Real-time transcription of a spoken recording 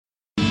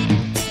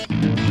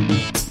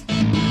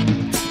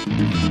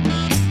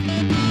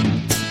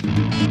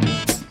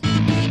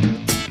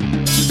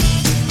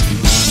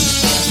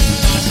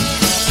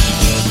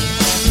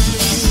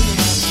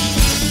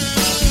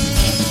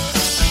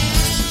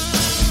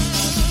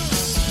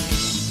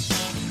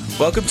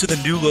Welcome to the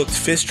New Looked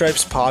Fish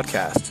Stripes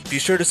podcast. Be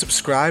sure to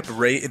subscribe,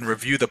 rate, and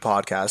review the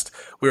podcast.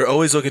 We are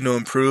always looking to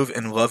improve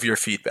and love your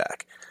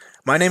feedback.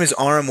 My name is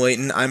Aram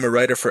Layton. I'm a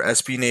writer for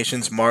SB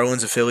Nation's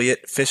Marlins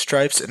affiliate, Fish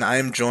Stripes, and I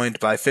am joined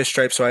by Fish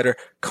Stripes writer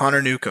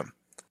Connor Newcomb.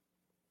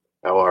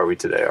 How are we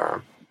today,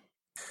 Aram?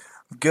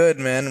 Good,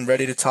 man. I'm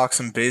ready to talk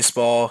some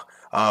baseball.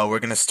 We're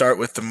going to start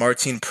with the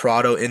Martin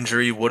Prado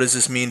injury. What does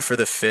this mean for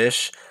the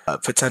Fish?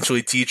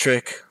 Potentially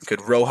Dietrich.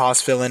 Could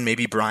Rojas fill in?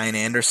 Maybe Brian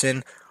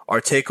Anderson? Our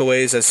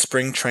takeaways as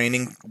spring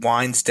training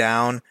winds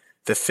down,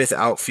 the fifth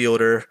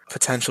outfielder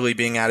potentially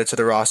being added to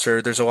the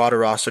roster. There's a lot of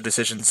roster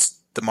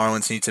decisions the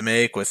Marlins need to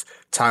make with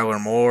Tyler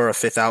Moore, a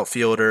fifth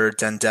outfielder,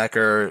 Den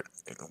Decker.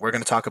 We're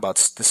going to talk about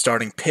the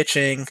starting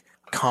pitching,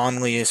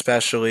 Conley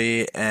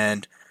especially,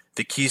 and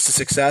the keys to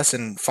success.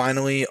 And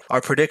finally,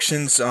 our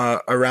predictions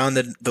around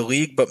the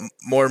league, but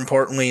more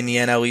importantly in the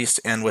NL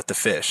East and with the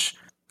Fish.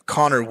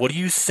 Connor, what do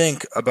you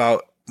think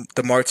about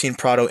the Martin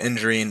Prado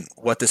injury and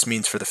what this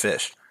means for the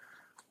Fish?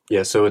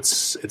 Yeah, so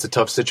it's a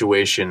tough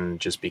situation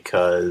just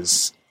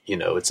because,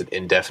 it's an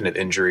indefinite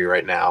injury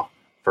right now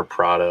for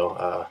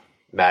Prado.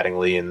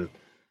 Mattingly and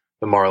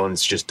the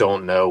Marlins just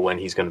don't know when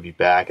he's going to be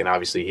back, and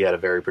obviously he had a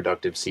very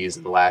productive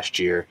season last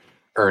year,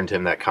 earned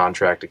him that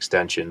contract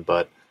extension,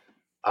 but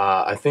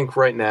I think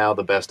right now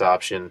the best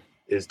option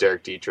is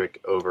Derek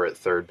Dietrich over at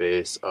third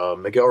base.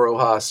 Miguel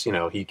Rojas,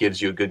 he gives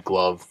you a good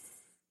glove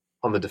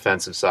on the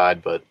defensive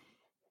side, but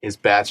his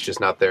bat's just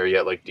not there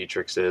yet like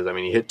Dietrich's is. I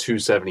mean, he hit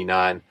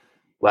 .279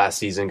 last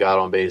season, got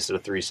on base at a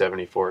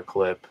 .374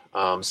 clip,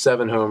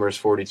 7 homers,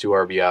 42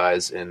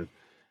 RBIs, and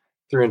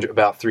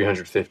about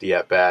 350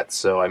 at-bats.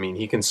 So, I mean,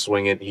 he can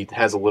swing it. He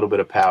has a little bit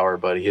of power,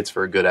 but he hits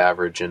for a good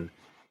average, and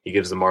he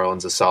gives the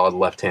Marlins a solid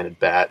left-handed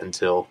bat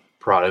until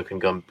Prado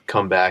can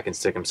come back and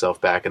stick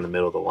himself back in the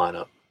middle of the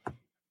lineup.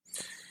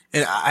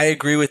 And I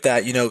agree with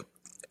that. It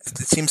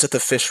seems that the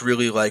Fish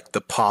really like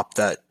the pop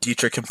that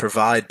Dietrich can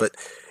provide, but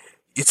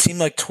it seemed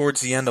like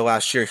towards the end of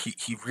last year,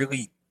 he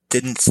really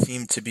didn't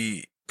seem to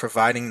be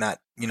providing that,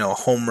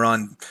 home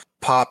run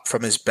pop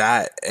from his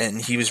bat, and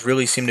he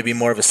seemed to be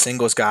more of a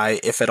singles guy,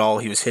 if at all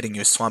he was hitting. He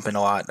was slumping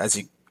a lot as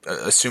he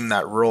assumed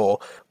that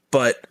role.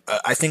 But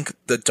I think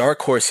the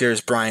dark horse here is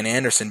Brian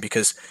Anderson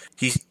because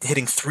he's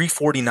hitting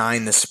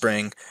 .349 this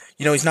spring.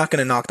 He's not going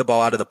to knock the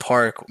ball out of the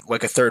park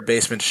like a third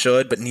baseman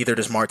should, but neither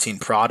does Martin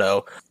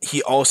Prado.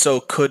 He also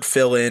could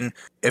fill in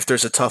if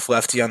there's a tough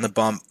lefty on the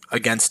bump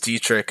against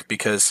Dietrich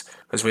because,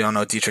 as we all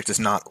know, Dietrich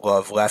does not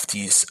love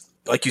lefties.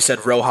 Like you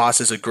said, Rojas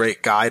is a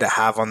great guy to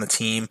have on the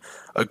team,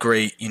 a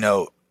great,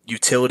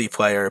 utility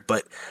player.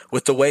 But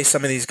with the way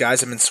some of these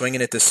guys have been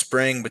swinging it this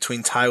spring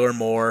between Tyler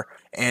Moore,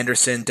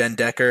 Anderson, Den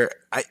Decker,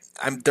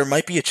 there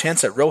might be a chance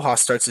that Rojas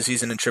starts the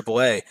season in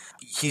AAA.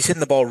 He's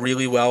hitting the ball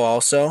really well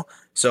also.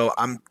 So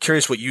I'm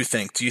curious what you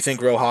think. Do you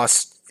think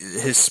Rojas,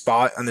 his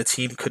spot on the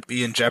team could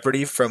be in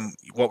jeopardy from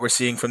what we're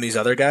seeing from these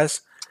other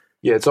guys?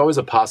 Yeah, it's always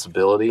a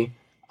possibility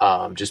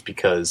just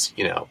because,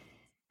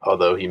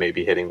 although he may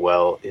be hitting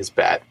well, his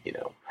bat,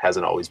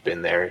 hasn't always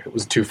been there. It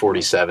was a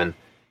 .247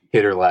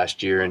 hitter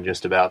last year and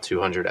just about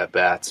 200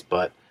 at-bats.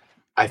 But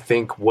I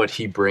think what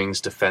he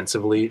brings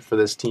defensively for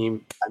this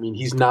team,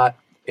 he's not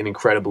an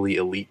incredibly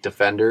elite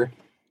defender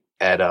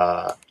at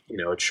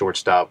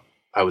shortstop.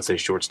 I would say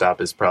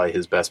shortstop is probably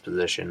his best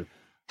position.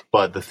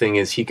 But the thing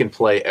is, he can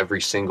play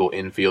every single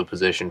infield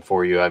position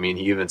for you.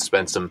 He even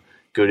spent some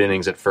good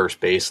innings at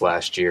first base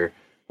last year,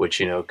 which,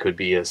 could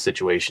be a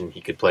situation he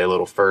could play a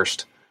little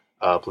first,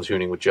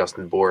 platooning with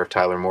Justin Bour if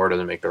Tyler Moore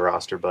doesn't make the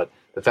roster. But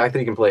the fact that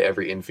he can play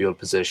every infield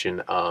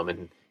position,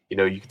 and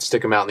you could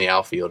stick him out in the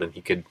outfield and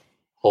he could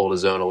hold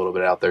his own a little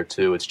bit out there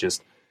too. It's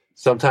just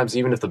sometimes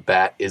even if the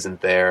bat isn't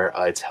there,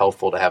 it's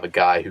helpful to have a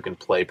guy who can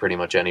play pretty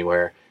much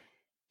anywhere.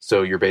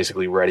 So you're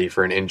basically ready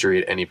for an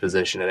injury at any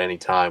position at any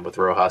time with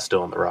Rojas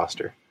still on the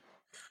roster.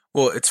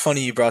 Well, it's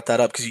funny you brought that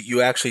up because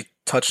you actually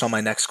touched on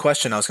my next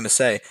question. I was going to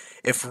say,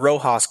 if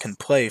Rojas can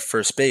play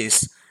first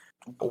base,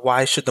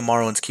 why should the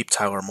Marlins keep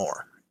Tyler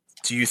Moore?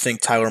 Do you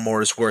think Tyler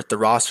Moore is worth the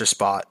roster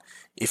spot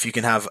if you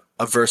can have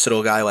a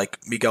versatile guy like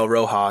Miguel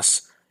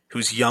Rojas,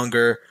 who's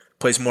younger,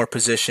 plays more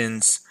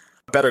positions,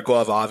 better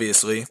glove,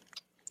 obviously,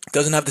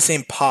 doesn't have the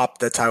same pop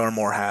that Tyler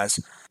Moore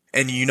has,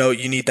 and you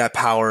need that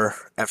power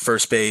at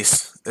first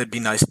base. It'd be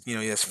nice, he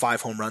has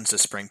 5 home runs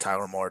this spring,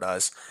 Tyler Moore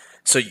does.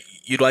 So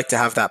you'd like to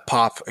have that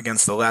pop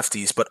against the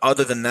lefties, but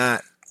other than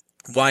that,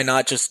 why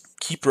not just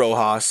keep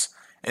Rojas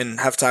and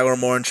have Tyler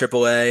Moore in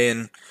AAA,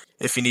 and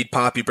if you need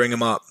pop, you bring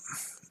him up?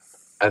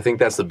 I think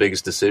that's the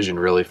biggest decision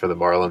really for the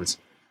Marlins,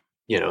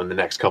 in the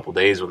next couple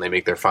days when they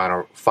make their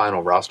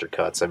final roster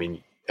cuts.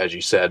 As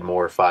you said,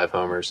 Moore 5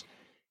 homers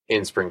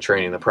in spring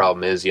training. The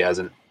problem is he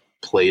hasn't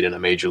played in a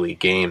major league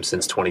game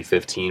since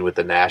 2015 with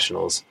the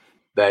Nationals.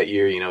 That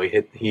year,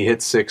 he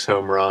hit 6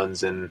 home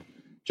runs and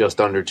just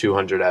under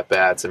 200 at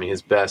bats.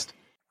 His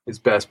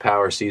best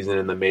power season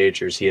in the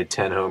majors, he had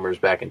 10 homers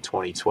back in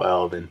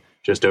 2012 and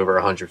just over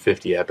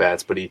 150 at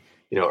bats. But he,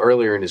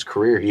 earlier in his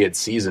career, he had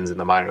seasons in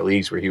the minor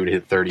leagues where he would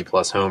hit 30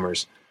 plus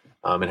homers.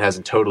 It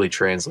hasn't totally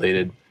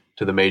translated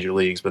to the major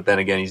leagues, but then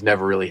again, he's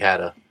never really had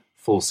a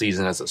full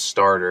season as a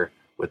starter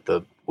with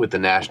the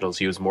Nationals.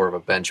 He was more of a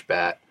bench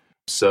bat.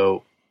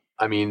 So,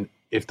 I mean,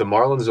 if the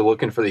Marlins are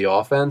looking for the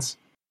offense,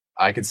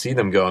 I could see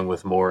them going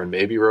with Moore, and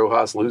maybe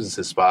Rojas loses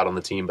his spot on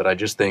the team, but I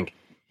just think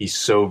he's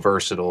so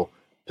versatile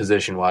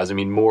position-wise. I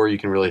mean, Moore, you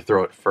can really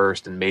throw it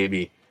first and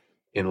maybe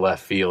in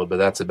left field, but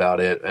that's about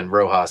it. And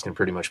Rojas can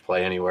pretty much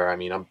play anywhere. I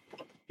mean,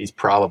 he's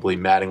probably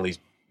Mattingly's,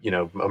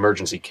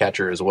 emergency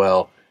catcher as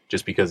well,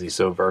 just because he's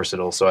so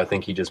versatile. So I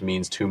think he just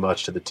means too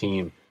much to the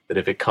team that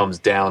if it comes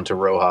down to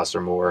Rojas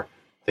or Moore,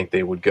 I think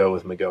they would go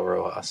with Miguel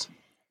Rojas.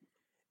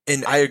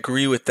 And I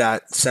agree with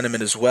that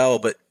sentiment as well,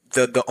 but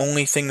the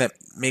only thing that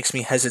makes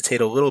me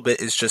hesitate a little bit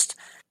is just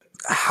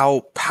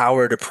how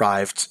power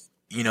deprived,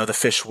 the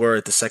Fish were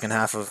at the second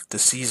half of the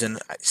season.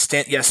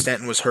 Yes,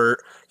 Stanton was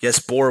hurt. Yes,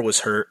 Bour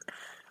was hurt.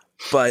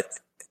 But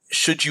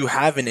should you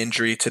have an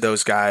injury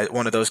to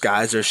one of those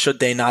guys, or should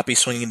they not be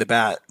swinging the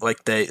bat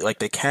like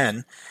they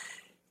can,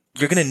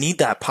 you're going to need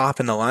that pop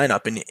in the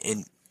lineup.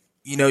 And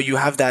you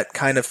have that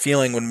kind of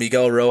feeling when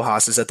Miguel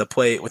Rojas is at the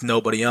plate with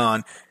nobody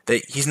on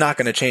that he's not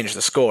going to change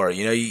the score.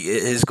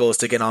 His goal is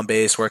to get on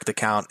base, work the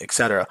count,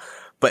 etc.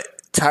 But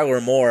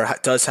Tyler Moore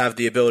does have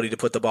the ability to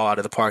put the ball out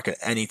of the park at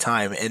any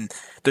time. And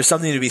there's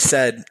something to be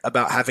said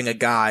about having a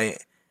guy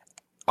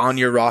on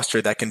your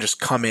roster that can just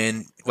come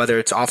in, whether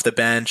it's off the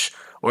bench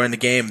or in the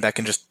game, that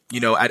can just,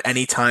 at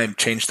any time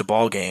change the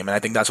ball game. And I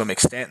think that's what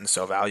makes Stanton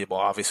so valuable,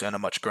 obviously on a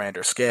much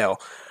grander scale.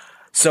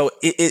 So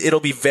it'll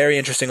be very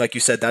interesting, like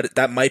you said,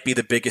 that might be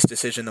the biggest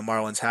decision the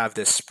Marlins have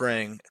this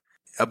spring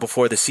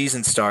before the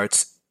season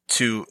starts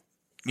to,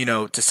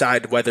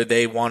 decide whether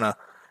they want to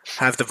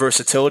have the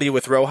versatility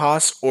with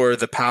Rojas or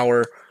the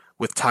power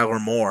with Tyler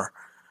Moore.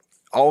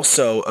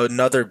 Also,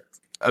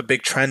 a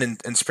big trend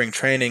in spring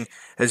training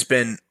has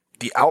been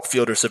the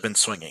outfielders have been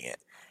swinging it.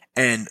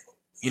 And,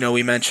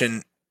 we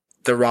mentioned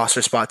the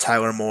roster spot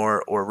Tyler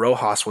Moore or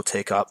Rojas will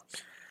take up.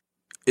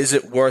 Is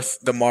it worth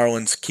the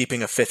Marlins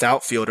keeping a fifth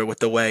outfielder with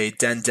the way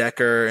Den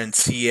Decker and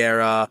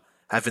Sierra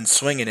have been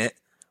swinging it?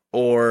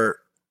 Or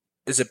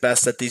is it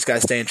best that these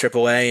guys stay in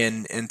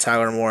AAA and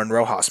Tyler Moore and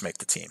Rojas make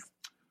the team?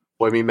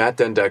 Well, I mean, Matt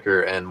Den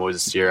Decker and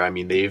Moises Sierra, I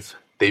mean, they've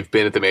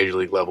been at the major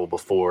league level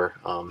before.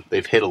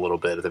 They've hit a little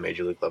bit at the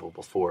major league level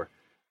before.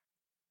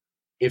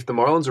 If the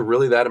Marlins are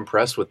really that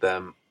impressed with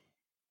them,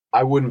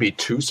 I wouldn't be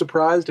too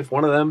surprised if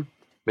one of them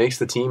makes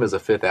the team as a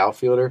fifth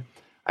outfielder.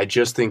 I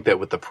just think that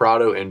with the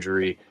Prado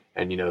injury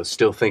and,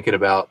 still thinking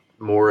about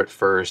Moore at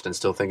first and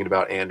still thinking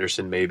about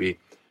Anderson maybe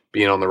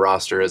being on the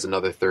roster as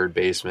another third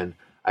baseman,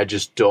 I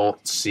just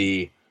don't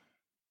see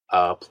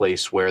a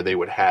place where they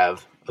would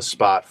have a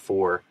spot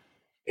for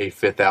a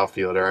fifth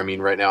outfielder. I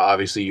mean, right now,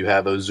 obviously, you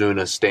have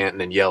Ozuna,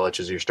 Stanton, and Yelich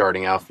as your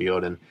starting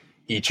outfield, and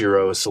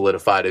Ichiro is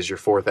solidified as your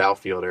fourth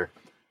outfielder.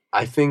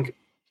 I think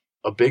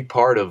a big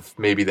part of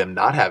maybe them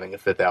not having a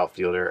fifth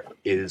outfielder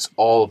is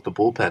all of the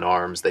bullpen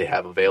arms they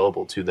have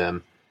available to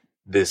them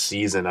this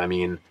season. I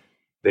mean,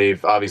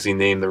 they've obviously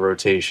named the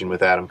rotation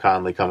with Adam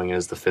Conley coming in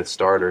as the fifth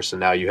starter, so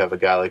now you have a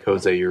guy like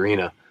Jose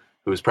Urena,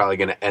 who is probably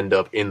going to end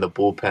up in the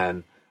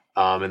bullpen,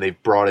 and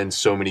they've brought in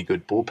so many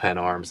good bullpen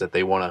arms that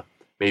they want to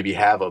maybe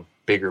have a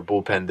bigger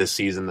bullpen this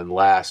season than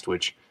last,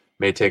 which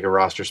may take a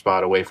roster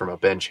spot away from a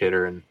bench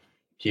hitter and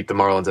keep the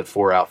Marlins at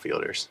four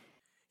outfielders.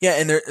 Yeah,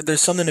 and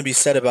there's something to be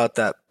said about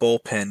that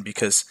bullpen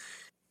because,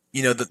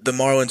 the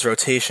Marlins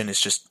rotation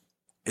is just,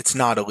 it's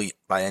not elite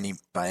by any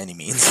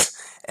means.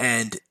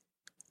 And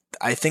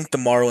I think the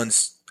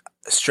Marlins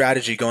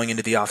strategy going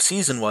into the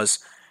offseason was,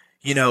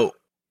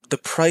 the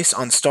price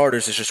on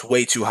starters is just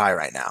way too high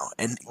right now.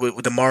 And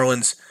with the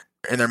Marlins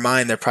in their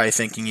mind, they're probably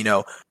thinking,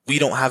 we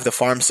don't have the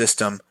farm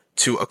system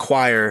to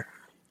acquire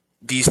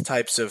these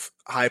types of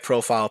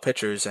high-profile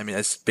pitchers. I mean,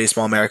 as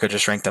Baseball America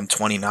just ranked them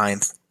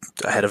 29th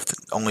ahead of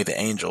only the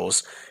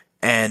Angels.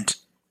 And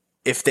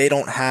if they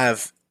don't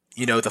have,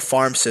 the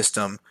farm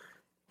system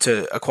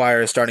to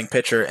acquire a starting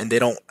pitcher and they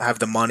don't have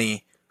the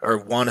money or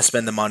want to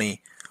spend the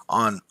money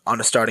on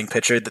a starting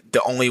pitcher,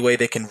 the only way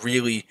they can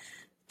really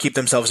keep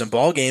themselves in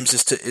ball games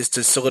is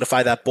to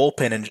solidify that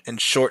bullpen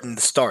and shorten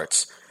the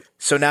starts.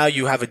 So now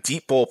you have a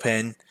deep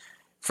bullpen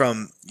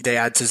they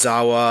add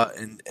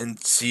Tazawa and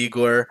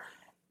Ziegler,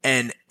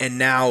 and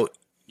now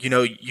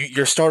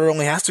your starter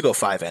only has to go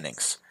 5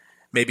 innings,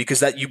 maybe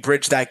because that you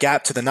bridge that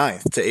gap to the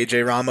 9th, to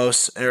AJ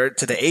Ramos, or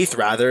to the 8th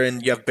rather,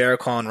 and you have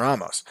Barraclough and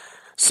Ramos.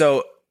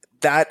 So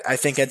that I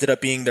think ended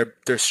up being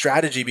their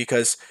strategy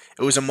because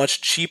it was a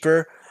much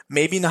cheaper,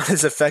 maybe not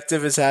as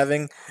effective as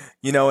having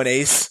an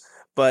ace,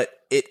 but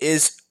it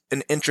is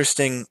an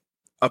interesting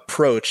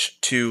approach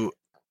to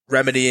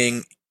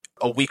remedying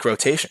a weak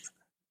rotation.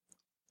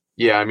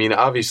 Yeah, I mean,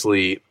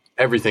 obviously,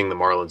 everything the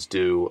Marlins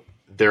do,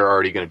 they're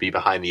already going to be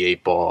behind the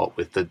 8 ball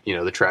with the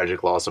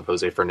tragic loss of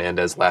Jose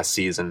Fernandez last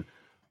season.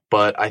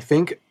 But I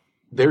think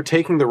they're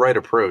taking the right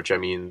approach. I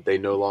mean,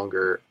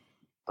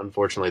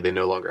 unfortunately, they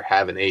no longer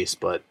have an ace,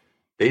 but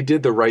they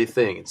did the right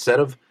thing. Instead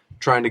of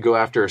trying to go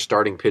after a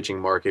starting pitching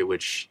market,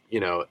 which,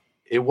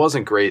 it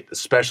wasn't great,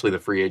 especially the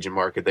free agent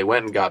market, they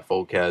went and got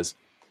Volquez,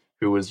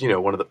 who was,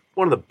 one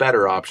of the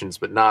better options,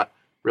 but not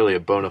really a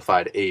bona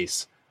fide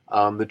ace.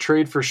 The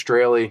trade for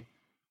Straley,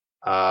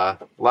 a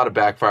lot of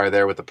backfire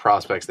there with the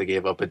prospects they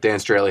gave up, but Dan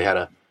Straley had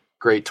a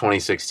great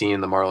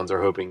 2016. The Marlins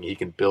are hoping he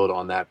can build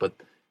on that, but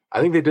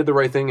I think they did the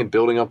right thing in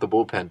building up the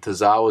bullpen.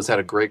 Tazawa's had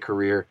a great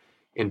career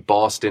in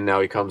Boston. Now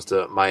he comes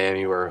to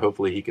Miami, where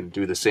hopefully he can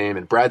do the same.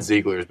 And Brad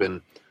Ziegler has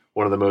been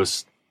one of the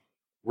most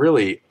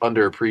really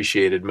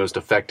underappreciated, most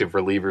effective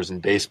relievers in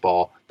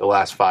baseball the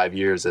last 5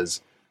 years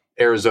as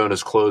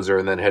Arizona's closer,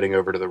 and then heading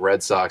over to the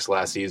Red Sox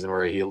last season,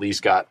 where he at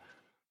least got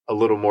a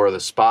little more of the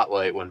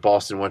spotlight when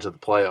Boston went to the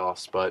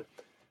playoffs. But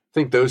I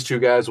think those two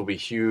guys will be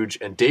huge,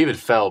 and David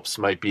Phelps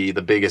might be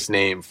the biggest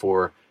name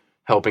for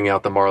helping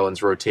out the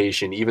Marlins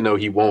rotation. Even though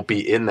he won't be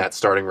in that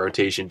starting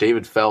rotation,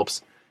 David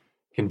Phelps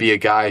can be a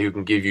guy who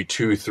can give you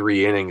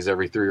 2-3 innings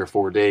every 3 or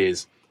 4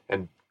 days.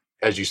 And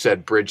as you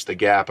said, bridge the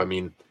gap. I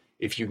mean,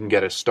 if you can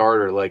get a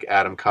starter like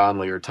Adam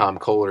Conley or Tom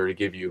Kohler to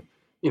give you,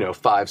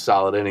 5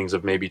 solid innings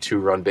of maybe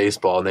 2-run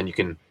baseball, and then you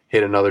can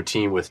hit another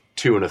team with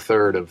 2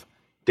 1/3 of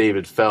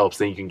David Phelps,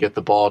 then you can get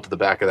the ball to the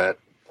back of that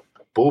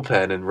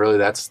bullpen. And really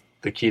that's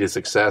the key to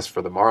success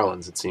for the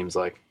Marlins, it seems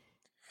like.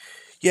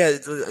 Yeah,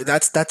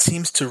 that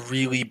seems to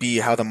really be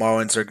how the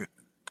Marlins are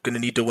going to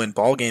need to win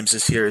ball games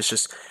this year. Is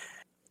just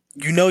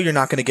you're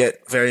not going to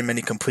get very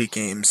many complete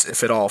games,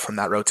 if at all, from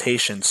that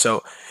rotation.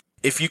 So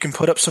if you can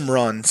put up some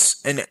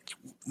runs, and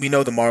we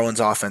know the Marlins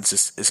offense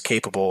is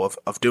capable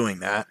of doing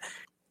that,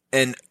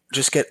 and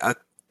just get a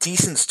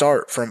decent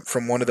start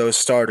from one of those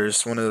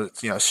starters, one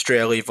of the,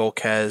 Straley,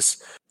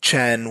 Volquez,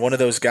 Chen, one of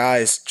those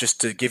guys,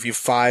 just to give you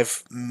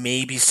 5,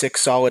 maybe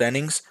 6 solid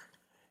innings,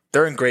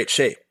 they're in great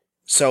shape.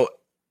 So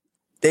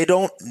they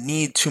don't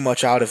need too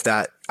much out of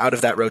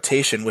that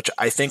rotation, which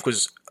I think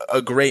was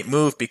a great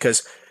move,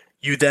 because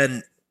you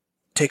then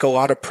take a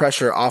lot of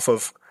pressure off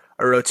of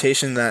a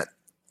rotation that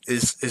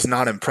is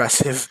not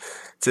impressive,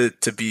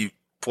 to be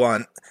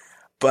blunt.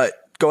 But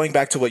going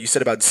back to what you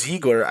said about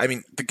Ziegler, I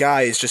mean, the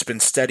guy has just been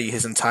steady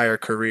his entire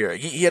career.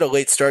 He had a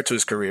late start to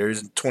his career. He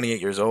was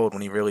 28 years old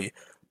when he really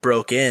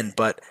broke in.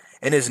 But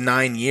in his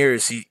 9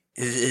 years,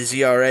 his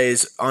ERA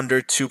is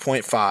under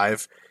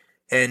 2.5,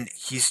 and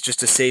he's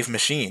just a save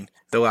machine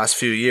the last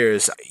few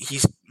years.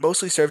 He's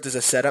mostly served as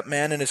a setup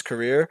man in his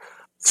career,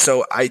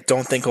 so I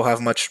don't think he'll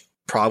have much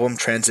problem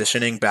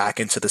transitioning back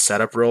into the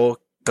setup role,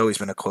 though he's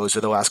been a closer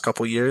the last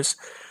couple years.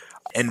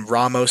 And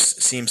Ramos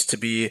seems to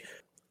be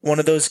one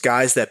of those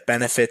guys that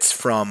benefits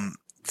from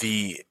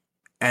the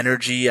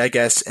energy, I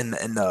guess, and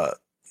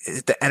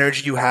the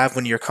energy you have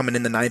when you're coming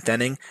in the 9th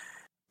inning.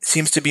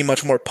 Seems to be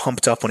much more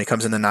pumped up when he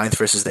comes in the 9th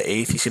versus the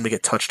 8th. He seemed to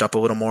get touched up a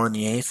little more in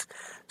the 8th.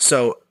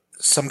 So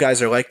some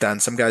guys are like that,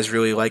 and some guys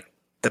really like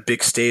the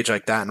big stage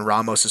like that, and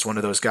Ramos is one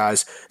of those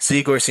guys.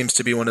 Ziegler seems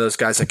to be one of those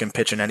guys that can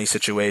pitch in any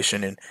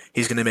situation, and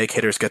he's going to make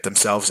hitters get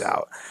themselves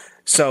out.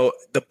 So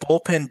the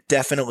bullpen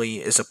definitely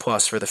is a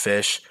plus for the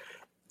Fish.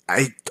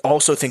 I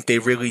also think they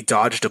really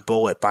dodged a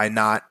bullet by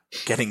not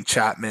getting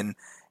Chapman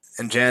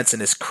and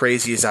Jansen, as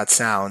crazy as that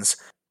sounds,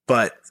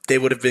 but they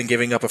would have been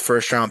giving up a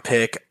first-round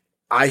pick.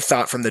 I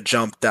thought from the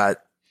jump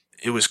that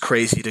it was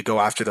crazy to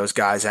go after those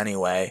guys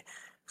anyway,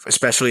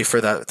 especially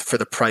for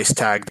the price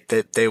tag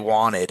that they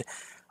wanted.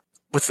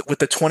 With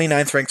the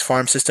 29th ranked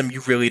farm system,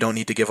 you really don't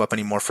need to give up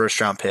any more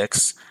first-round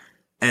picks.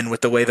 And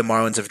with the way the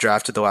Marlins have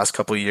drafted the last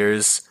couple of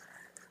years,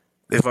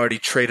 they've already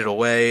traded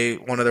away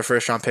one of their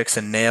first-round picks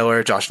in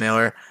Josh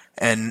Naylor,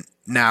 and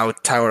now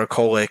Tyler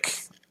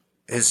Kolek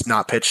has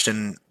not pitched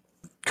in,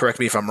 correct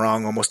me if I'm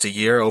wrong, almost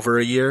over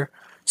a year.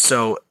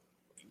 So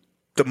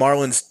the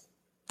Marlins,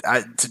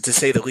 to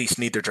say the least,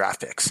 need their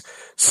draft picks.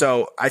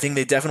 So I think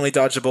they definitely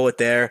dodged a bullet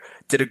there.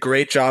 Did a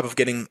great job of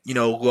getting,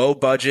 low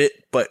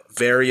budget but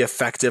very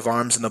effective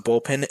arms in the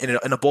bullpen,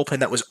 in a bullpen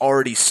that was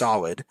already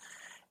solid.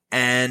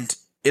 And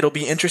it'll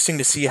be interesting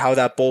to see how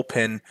that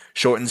bullpen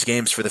shortens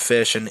games for the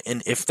Fish, and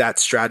if that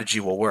strategy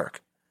will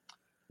work.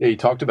 Yeah, you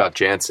talked about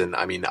Jansen.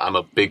 I mean, I'm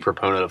a big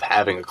proponent of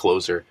having a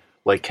closer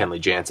like Kenley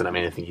Jansen. I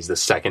mean, I think he's the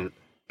second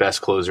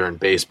best closer in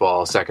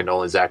baseball, second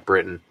only Zach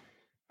Britton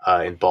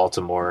in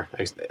Baltimore.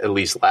 At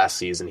least last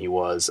season he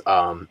was.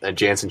 And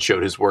Jansen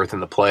showed his worth in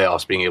the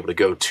playoffs, being able to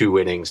go 2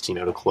 innings,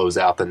 to close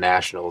out the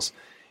Nationals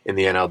in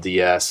the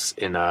NLDS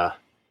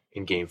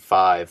in Game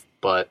 5.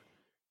 But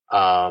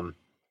I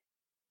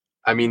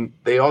mean,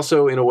 they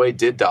also in a way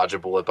did dodge a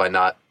bullet by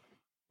not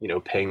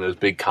paying those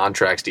big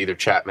contracts to either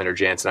Chapman or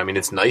Jansen. I mean,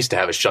 it's nice to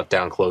have a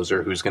shutdown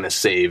closer who's going to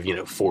save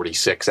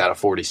 46 out of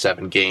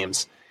 47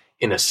 games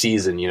in a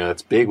season.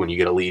 It's big when you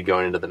get a lead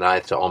going into the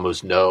 9th to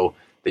almost know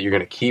that you're going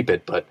to keep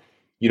it, but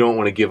you don't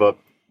want to give up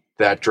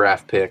that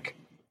draft pick,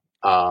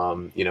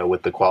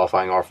 with the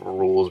qualifying offer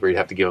rules where you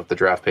have to give up the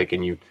draft pick,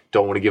 and you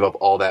don't want to give up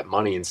all that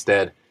money.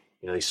 Instead,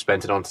 they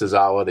spent it on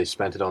Tazawa, they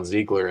spent it on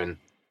Ziegler, and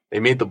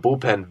they made the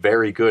bullpen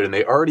very good, and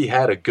they already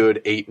had a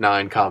good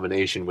 8-9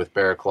 combination with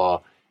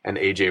Barraclough and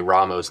A.J.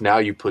 Ramos. Now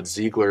you put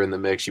Ziegler in the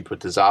mix, you put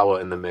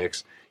Tazawa in the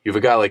mix. You have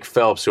a guy like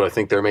Phelps, who I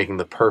think they're making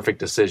the perfect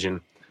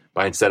decision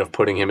by, instead of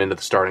putting him into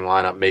the starting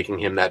lineup, making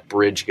him that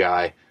bridge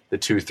guy, the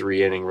 2-3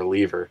 inning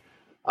reliever.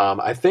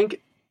 I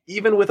think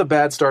even with a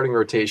bad starting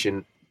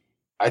rotation,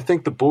 I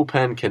think the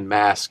bullpen can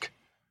mask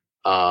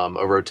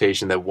a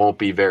rotation that won't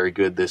be very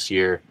good this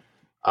year.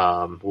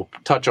 We'll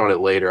touch on it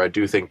later. I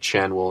do think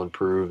Chen will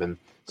improve and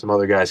some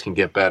other guys can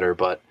get better,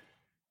 but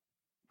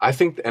I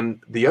think,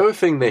 and the other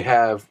thing they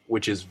have,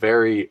 which is a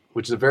very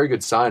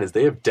good sign, is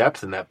they have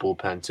depth in that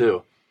bullpen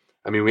too.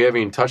 I mean, we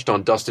haven't even touched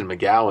on Dustin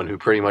McGowan, who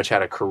pretty much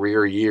had a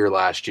career year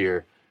last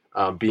year,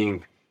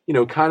 being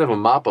kind of a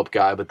mop-up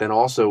guy, but then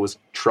also was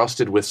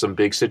trusted with some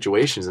big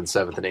situations in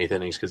seventh and eighth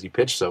innings because he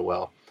pitched so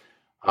well.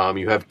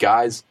 You have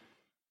guys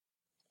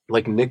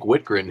like Nick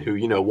Whitgren,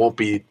 who won't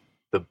be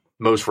the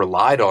most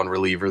relied on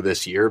reliever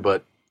this year,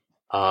 but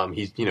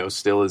he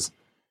still is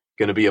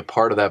going to be a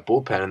part of that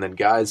bullpen. And then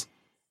guys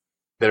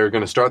that are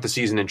going to start the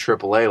season in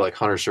AAA, like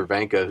Hunter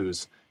Cervenka,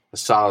 who's a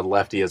solid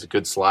lefty, has a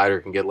good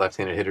slider, can get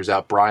left-handed hitters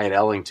out. Brian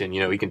Ellington,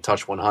 he can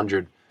touch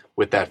 100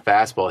 with that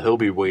fastball. He'll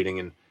be waiting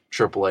in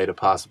AAA to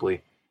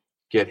possibly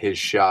get his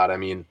shot. I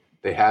mean,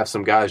 they have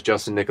some guys,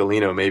 Justin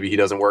Nicolino, maybe he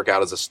doesn't work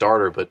out as a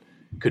starter, but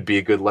could be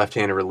a good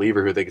left-handed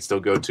reliever who they could still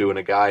go to, and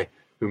a guy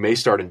who may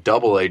start in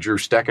Double-A, Drew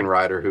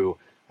Steckenrider, who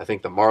I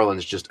think the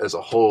Marlins just as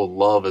a whole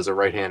love as a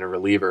right-handed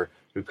reliever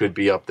who could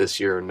be up this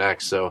year or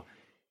next. So,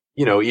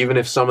 even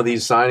if some of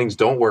these signings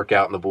don't work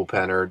out in the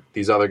bullpen or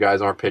these other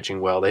guys aren't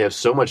pitching well, they have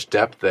so much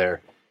depth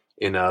there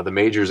in the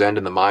majors and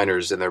in the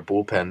minors in their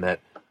bullpen that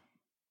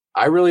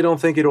I really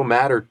don't think it'll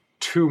matter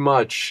too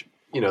much.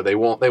 They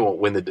won't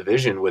win the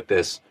division with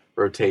this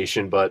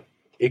rotation, but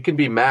it can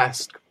be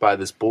masked by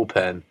this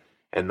bullpen,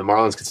 and the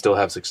Marlins could still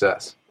have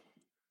success.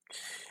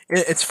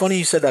 It's funny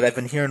you said that. I've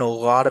been hearing a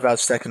lot about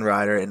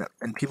Steckenrider,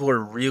 and people are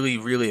really,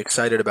 really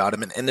excited about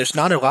him. And there's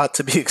not a lot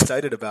to be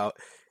excited about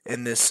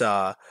in this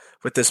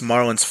with this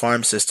Marlins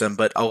farm system,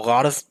 but a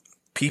lot of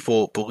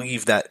people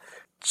believe that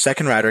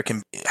Steckenrider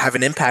can have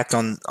an impact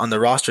on the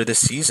roster this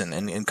season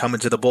and come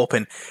into the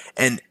bullpen.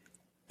 And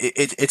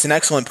it's an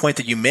excellent point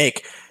that you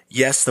make.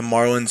 Yes, the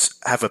Marlins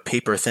have a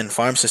paper-thin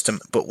farm system,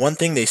 but one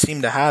thing they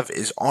seem to have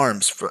is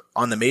arms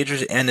on the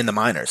majors and in the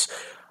minors.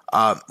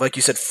 Like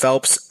you said,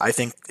 Phelps, I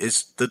think,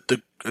 is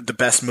the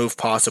best move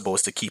possible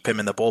is to keep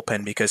him in the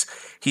bullpen because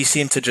he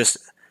seemed to just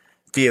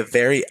be a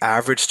very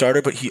average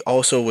starter, but he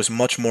also was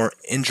much more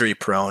injury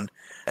prone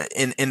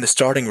in the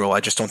starting role.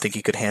 I just don't think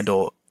he could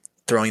handle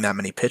throwing that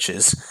many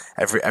pitches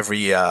every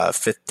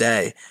fifth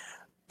day.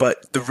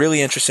 But the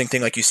really interesting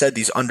thing, like you said,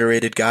 these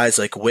underrated guys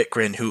like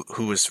Whitgren,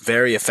 who was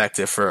very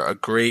effective for a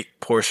great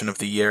portion of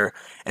the year,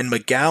 and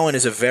McGowan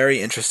is a very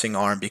interesting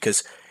arm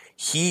because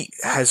he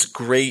has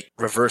great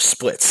reverse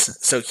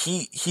splits. So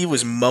he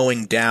was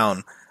mowing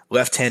down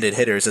left-handed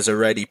hitters as a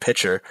righty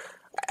pitcher.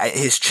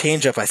 His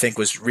changeup, I think,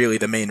 was really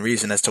the main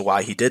reason as to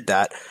why he did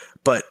that.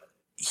 But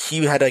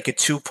he had like a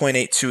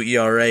 2.82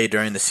 ERA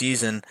during the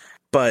season,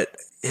 but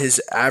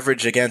his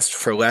average against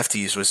for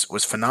lefties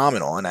was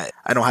phenomenal. And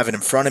I don't have it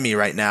in front of me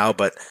right now,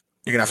 but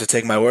you're going to have to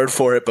take my word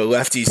for it. But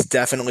lefties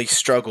definitely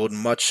struggled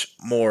much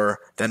more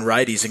than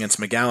righties against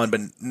McGowan,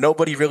 but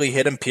nobody really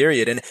hit him,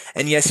 period.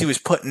 And yes, he was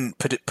put in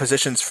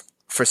positions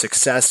for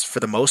success for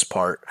the most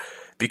part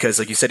because,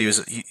 like you said,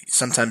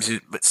 sometimes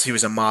he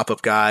was a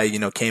mop-up guy,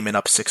 came in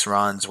up 6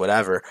 runs,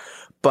 whatever.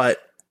 But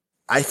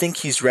I think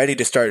he's ready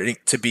to start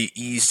to be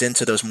eased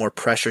into those more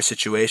pressure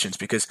situations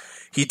because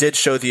he did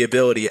show the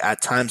ability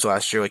at times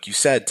last year, like you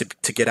said,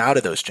 to get out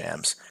of those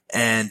jams.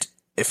 And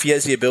if he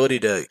has the ability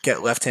to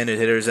get left-handed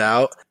hitters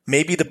out,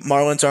 maybe the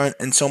Marlins aren't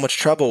in so much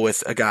trouble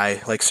with a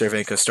guy like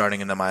Cervenka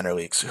starting in the minor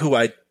leagues, who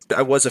I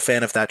was a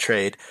fan of that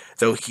trade,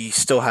 though he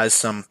still has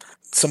some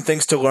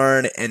things to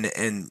learn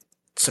and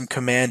some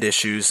command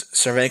issues.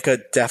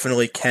 Cervenka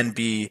definitely can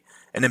be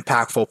an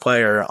impactful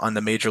player on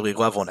the major league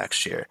level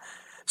next year.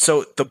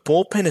 So the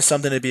bullpen is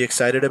something to be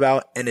excited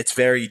about, and it's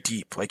very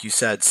deep, like you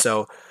said.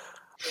 So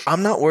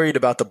I'm not worried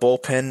about the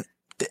bullpen,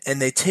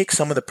 and they take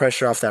some of the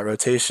pressure off that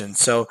rotation.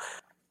 So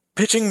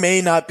pitching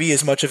may not be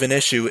as much of an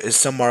issue as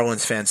some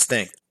Marlins fans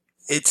think.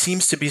 It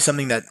seems to be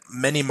something that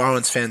many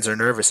Marlins fans are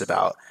nervous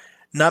about.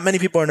 Not many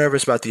people are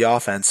nervous about the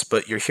offense,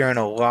 but you're hearing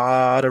a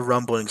lot of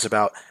rumblings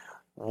about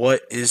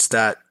what is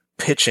that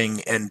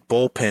pitching and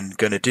bullpen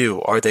going to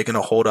do? Are they going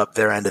to hold up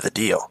their end of the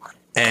deal?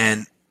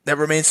 And that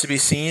remains to be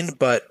seen,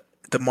 but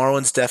the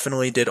Marlins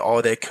definitely did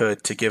all they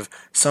could to give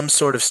some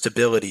sort of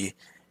stability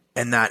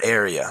in that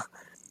area.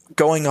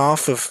 Going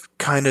off of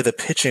kind of the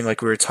pitching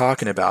like we were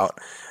talking about,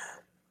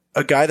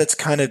 a guy that's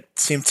kind of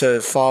seemed to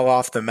fall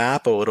off the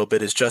map a little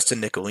bit is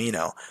Justin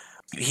Nicolino.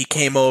 He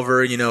came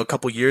over, a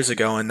couple years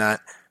ago in that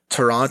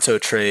Toronto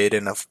trade,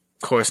 and of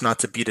course not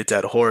to beat a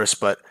dead horse,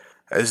 but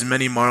as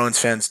many Marlins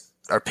fans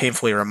are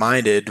painfully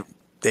reminded,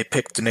 they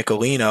picked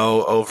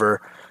Nicolino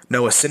over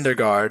Noah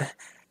Syndergaard,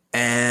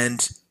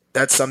 and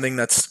that's something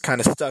that's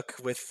kind of stuck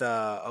with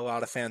a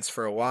lot of fans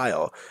for a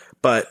while.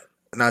 But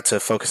not to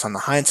focus on the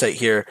hindsight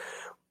here,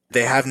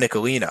 they have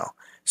Nicolino.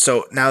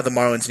 So now the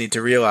Marlins need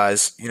to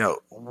realize,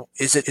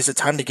 is it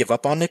time to give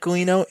up on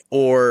Nicolino,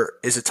 or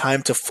is it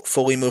time to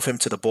fully move him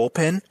to the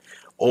bullpen,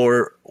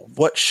 or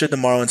what should the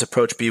Marlins'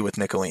 approach be with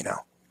Nicolino?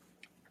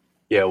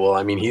 Yeah, well,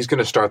 I mean, he's going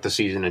to start the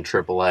season in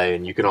AAA,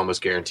 and you can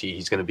almost guarantee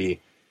he's going to be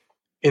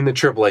in the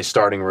AAA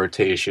starting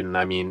rotation.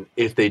 I mean,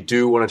 if they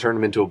do want to turn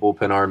him into a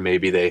bullpen arm,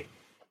 maybe they,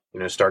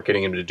 start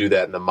getting him to do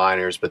that in the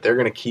minors, but they're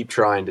going to keep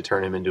trying to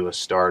turn him into a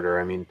starter.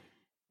 I mean,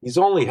 he's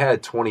only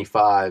had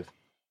 25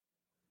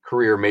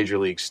 career major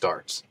league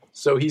starts.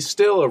 So he's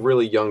still a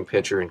really young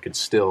pitcher and could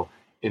still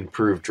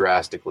improve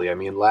drastically. I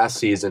mean, last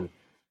season,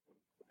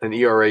 an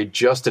ERA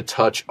just a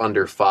touch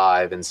under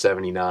 5 in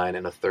 79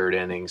 and a third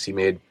innings. He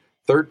made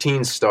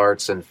 13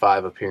 starts and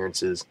 5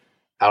 appearances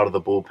out of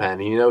the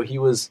bullpen.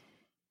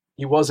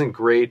 He wasn't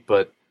great,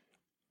 but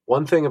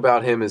one thing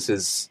about him is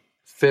his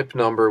FIP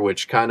number,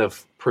 which kind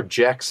of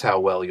projects how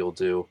well you'll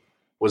do,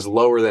 was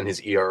lower than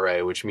his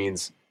ERA, which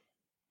means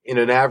in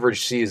an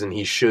average season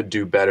he should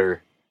do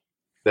better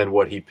than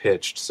what he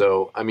pitched.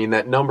 So, I mean,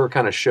 that number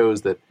kind of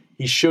shows that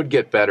he should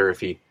get better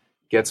if he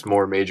gets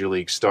more major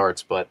league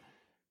starts. But,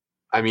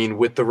 I mean,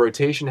 with the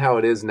rotation how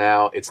it is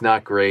now, it's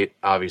not great.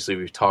 Obviously,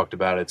 we've talked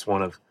about it.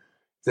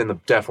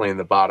 Definitely in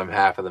the bottom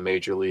half of the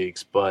major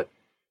leagues, but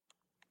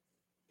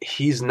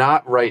he's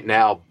not right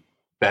now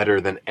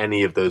better than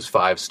any of those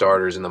 5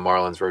 starters in the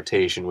Marlins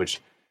rotation, which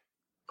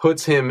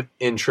puts him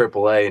in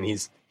AAA, and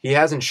he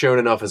hasn't shown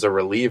enough as a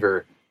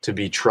reliever to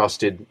be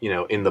trusted,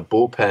 in the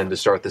bullpen to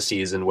start the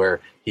season where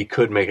he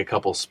could make a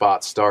couple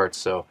spot starts.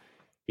 So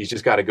he's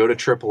just got to go to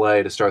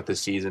AAA to start the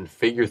season,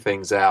 figure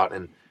things out.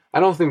 And I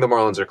don't think the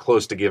Marlins are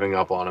close to giving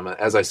up on him.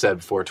 As I said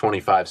before,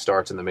 25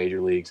 starts in the major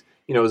leagues.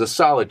 It was a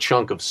solid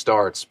chunk of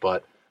starts,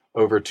 but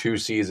over 2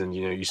 seasons,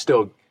 you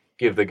still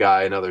give the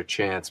guy another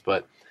chance.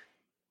 But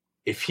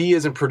if he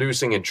isn't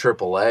producing in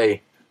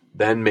AAA,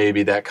 then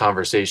maybe that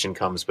conversation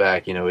comes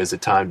back. Is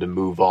it time to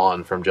move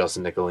on from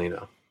Justin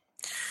Nicolino?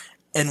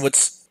 And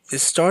what's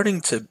is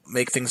starting to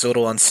make things a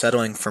little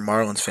unsettling for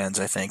Marlins fans,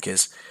 I think,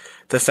 is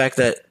the fact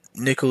that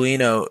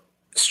Nicolino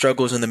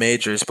struggles in the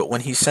majors, but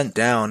when he's sent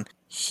down,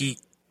 he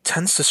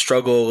tends to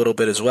struggle a little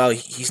bit as well.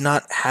 He's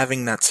not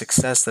having that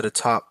success that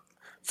a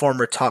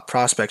former top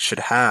prospect should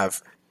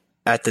have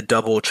at the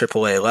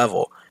AAA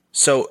level.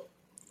 So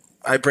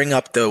I bring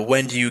up the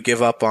when do you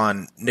give up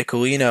on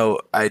Nicolino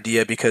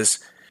idea because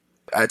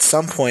at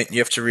some point you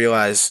have to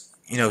realize,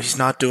 he's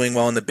not doing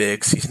well in the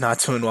bigs. He's not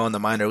doing well in the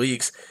minor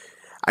leagues.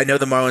 I know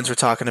the Marlins were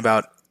talking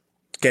about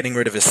getting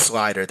rid of his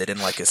slider. They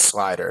didn't like his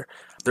slider.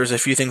 There's a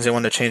few things they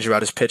wanted to change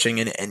about his pitching,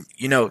 and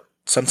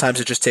sometimes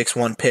it just takes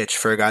one pitch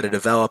for a guy to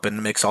develop, and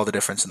it makes all the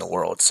difference in the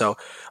world. So,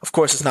 of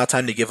course, it's not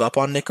time to give up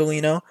on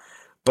Nicolino,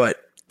 but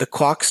the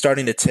clock's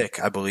starting to tick,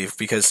 I believe,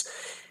 because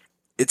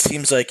it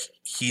seems like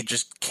he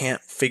just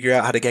can't figure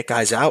out how to get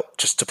guys out,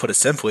 just to put it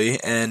simply,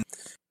 and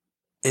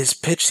his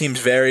pitch seems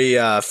very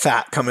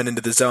fat coming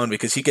into the zone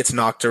because he gets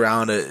knocked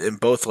around in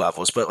both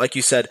levels. But like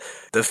you said,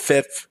 the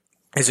FIP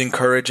is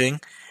encouraging,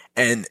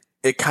 and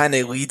it kind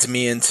of leads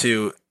me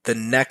into the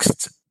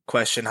next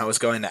question I was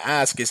going to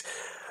ask is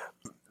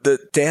the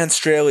Dan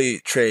Straley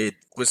trade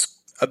was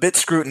a bit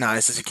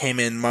scrutinized as he came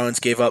in. Marlins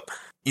gave up,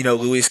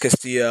 Luis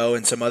Castillo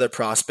and some other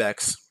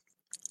prospects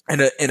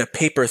in a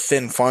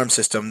paper-thin farm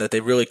system that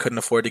they really couldn't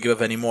afford to give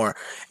up anymore.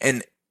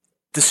 And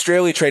the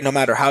Straley trade, no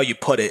matter how you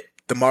put it,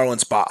 the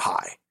Marlins bought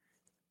high.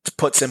 To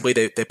put simply,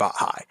 they bought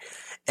high.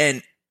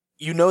 And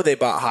they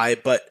bought high,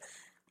 but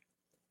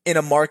in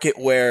a market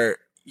where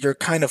you're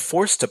kind of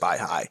forced to buy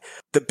high.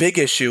 The big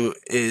issue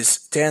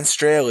is Dan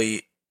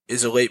Straley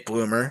is a late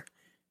bloomer.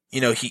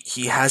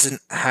 He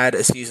hasn't had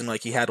a season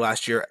like he had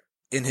last year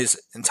in his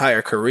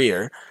entire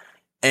career.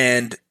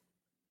 And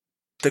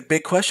the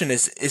big question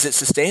is it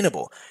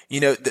sustainable?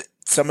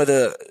 Some of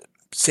the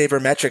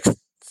sabermetrics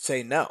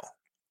say no.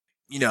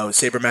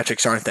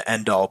 Sabermetrics aren't the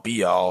end-all,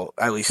 be-all.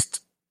 At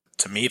least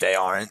to me they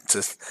aren't.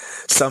 To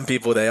some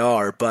people they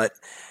are. But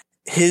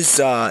his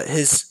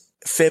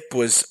FIP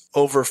was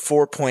over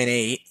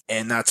 4.8,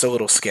 and that's a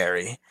little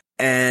scary.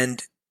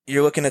 And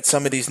you're looking at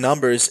some of these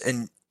numbers,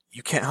 and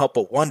you can't help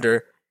but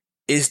wonder,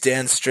 is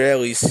Dan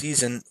Straley's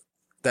season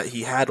that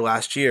he had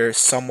last year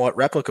somewhat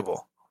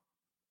replicable?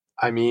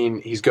 I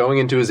mean, he's going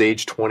into his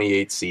age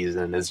 28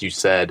 season, as you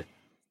said.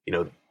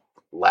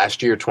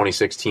 Last year,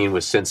 2016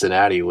 with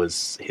Cincinnati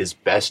was his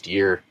best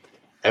year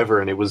ever,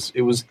 and it was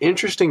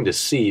interesting to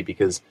see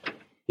because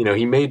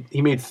he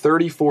made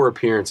 34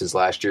 appearances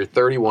last year.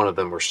 31 of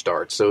them were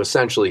starts. So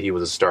essentially, he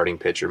was a starting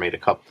pitcher. Made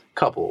a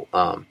couple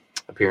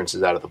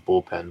appearances out of the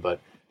bullpen.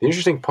 But the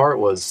interesting part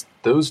was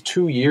those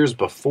 2 years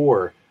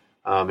before,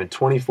 in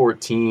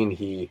 2014,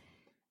 he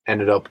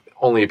ended up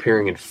only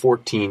appearing in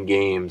 14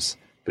 games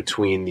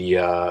between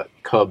the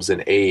Cubs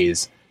and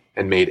A's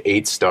and made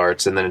 8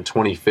 starts. And then in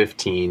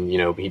 2015,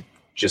 he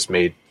just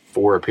made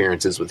 4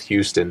 appearances with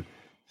Houston,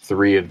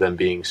 3 of them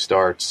being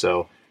starts.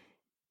 So,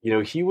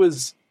 he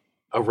was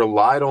a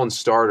relied on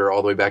starter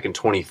all the way back in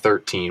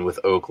 2013 with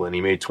Oakland.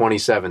 He made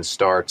 27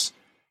 starts.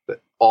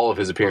 All of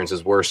his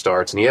appearances were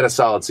starts, and he had a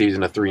solid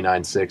season, a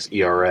 3.96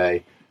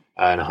 ERA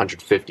and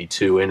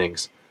 152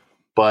 innings.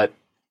 But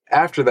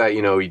after that,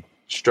 he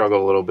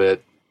struggled a little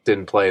bit,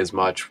 didn't play as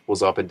much,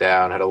 was up and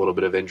down, had a little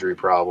bit of injury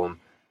problem.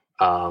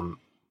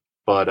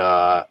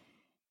 But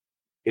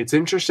it's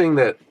interesting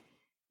that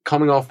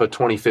coming off a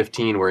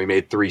 2015 where he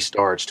made 3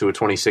 starts to a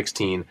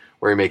 2016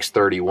 where he makes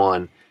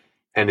 31,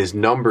 and his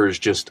numbers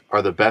just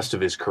are the best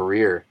of his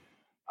career.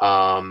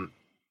 The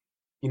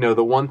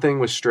one thing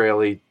with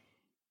Straley,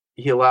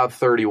 he allowed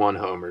 31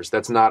 homers.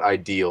 That's not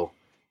ideal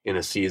in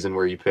a season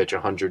where you pitch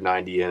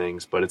 190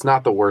 innings, but it's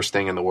not the worst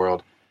thing in the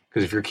world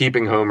because if you're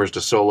keeping homers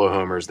to solo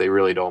homers, they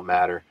really don't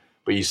matter.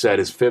 But you said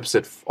his FIP's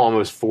at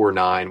almost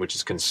 4.9, which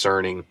is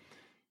concerning.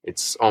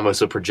 It's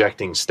almost a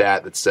projecting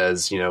stat that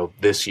says,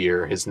 this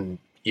year his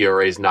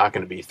ERA is not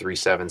going to be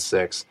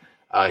 3.76.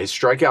 His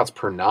strikeouts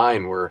per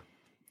 9 were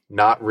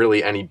not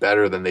really any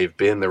better than they've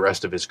been the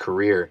rest of his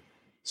career.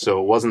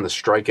 So it wasn't the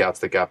strikeouts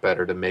that got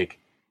better to make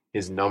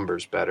his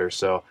numbers better.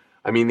 So,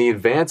 the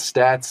advanced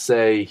stats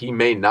say he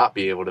may not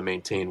be able to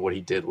maintain what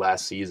he did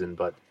last season,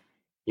 but,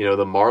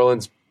 the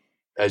Marlins,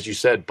 as you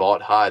said,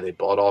 bought high. They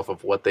bought off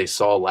of what they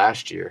saw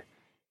last year.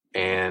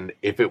 And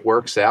if it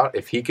works out,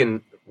 if he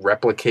can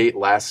replicate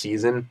last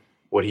season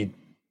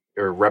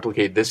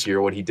replicate this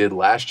year what he did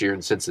last year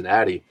in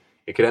Cincinnati,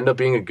 it could end up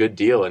being a good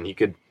deal, and he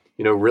could,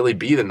 really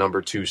be the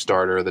number 2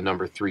 starter or the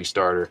number 3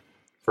 starter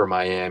for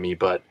Miami.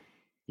 But,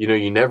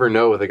 you never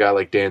know with a guy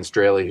like Dan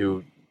Straley,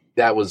 who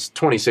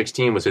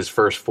 2016 was his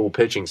first full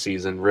pitching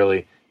season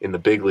really in the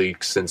big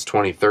leagues since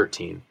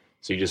 2013.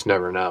 So you just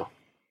never know.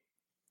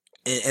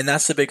 And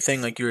that's the big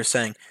thing, like you were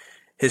saying.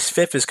 His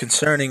FIP is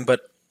concerning,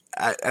 but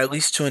at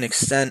least to an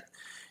extent,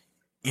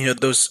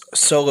 those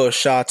solo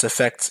shots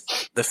affect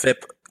the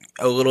FIP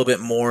a little bit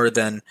more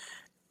than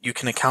you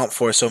can account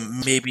for. So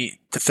maybe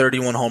the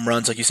 31 home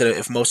runs, like you said,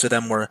 if most of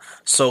them were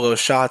solo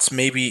shots,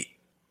 maybe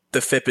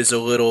the FIP is a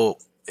little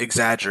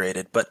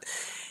exaggerated. But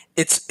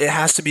it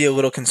has to be a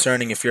little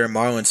concerning if you're a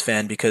Marlins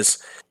fan because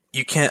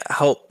you can't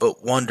help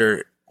but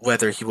wonder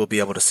whether he will be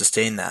able to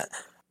sustain that.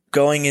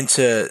 Going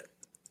into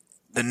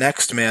the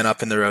next man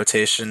up in the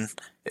rotation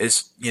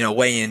is,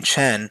 Wei-Yin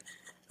Chen.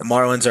 The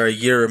Marlins are a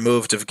year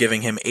removed of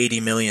giving him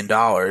 $80 million,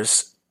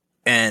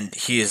 and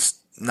he is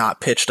not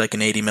pitched like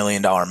an $80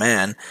 million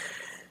man.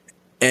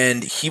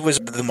 And he was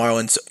the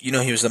Marlins,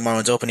 he was the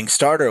Marlins opening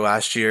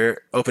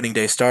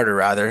day starter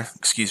rather,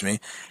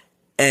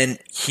 and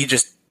he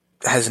just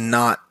has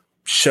not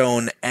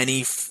shown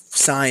any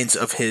signs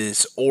of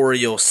his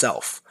Oriole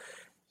self.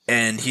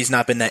 And he's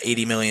not been that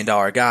 $80 million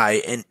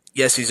guy. And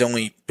yes, he's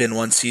only been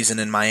one season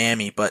in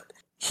Miami, but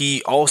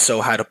he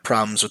also had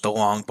problems with the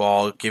long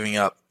ball, giving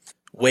up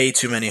way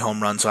too many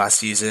home runs last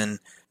season,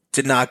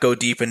 did not go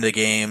deep into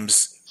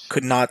games,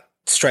 could not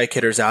strike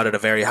hitters out at a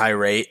very high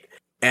rate.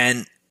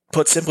 And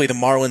put simply, the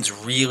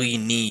Marlins really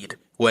need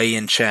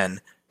Wei-Yin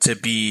Chen to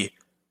be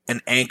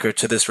an anchor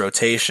to this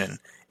rotation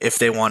if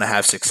they want to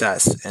have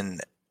success in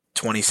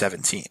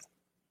 2017.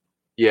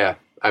 Yeah,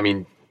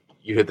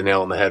 you hit the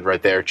nail on the head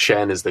right there.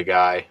 Chen is the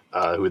guy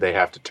who they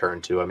have to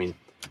turn to.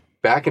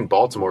 Back in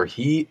Baltimore,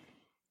 he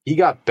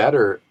got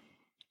better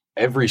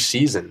every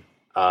season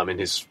in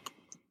his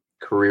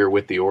career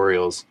with the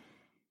Orioles.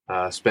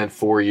 Spent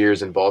 4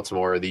 years in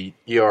Baltimore. The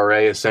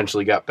ERA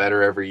essentially got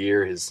better every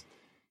year. His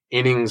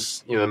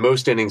innings, the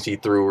most innings he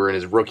threw were in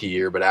his rookie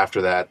year, but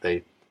after that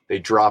they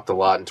dropped a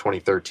lot in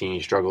 2013. He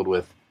struggled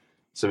with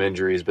some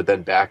injuries, but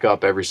then back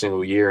up every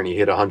single year, and he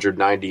hit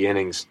 190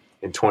 innings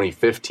in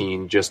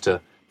 2015 just to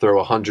throw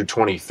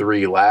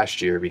 123 last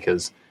year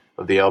because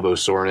of the elbow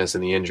soreness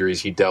and the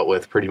injuries he dealt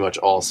with pretty much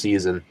all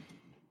season.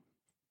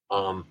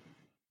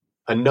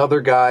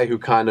 Another guy who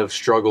kind of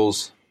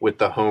struggles with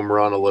the home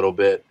run a little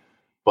bit,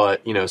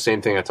 but,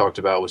 same thing I talked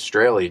about with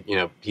Straley.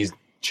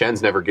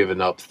 Chen's never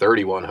given up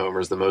 31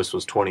 homers. The most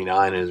was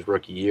 29 in his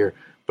rookie year,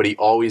 but he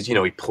always,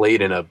 he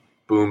played in a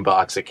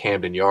boombox at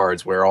Camden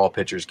Yards where all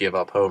pitchers give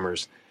up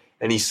homers.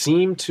 And he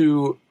seemed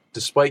to,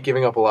 despite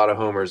giving up a lot of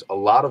homers, a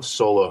lot of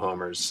solo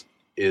homers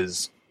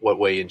is what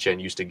Wei-Yin Chen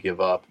used to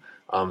give up.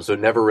 So it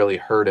never really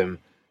hurt him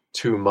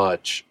too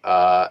much.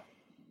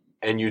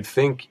 And you'd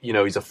think,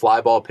 he's a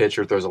fly ball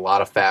pitcher, throws a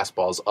lot of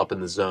fastballs up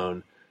in the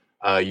zone.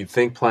 You'd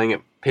think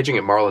pitching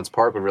at Marlins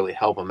Park would really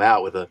help him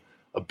out with a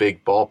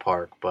big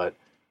ballpark. But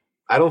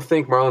I don't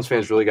think Marlins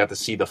fans really got to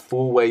see the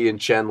full Wei-Yin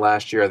Chen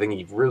last year. I think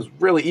he was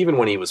really, even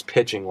when he was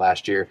pitching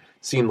last year,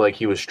 seemed like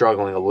he was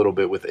struggling a little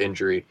bit with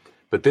injury.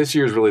 But this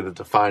year is really the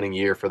defining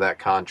year for that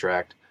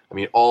contract.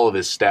 All of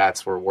his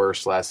stats were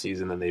worse last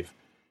season than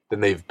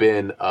they've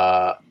been.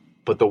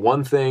 But the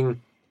one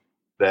thing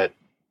that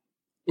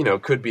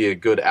could be a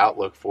good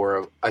outlook for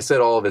him, I said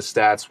all of his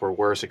stats were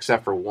worse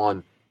except for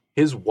one.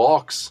 His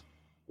walks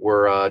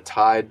were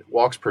tied.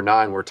 Walks per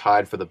 9 were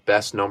tied for the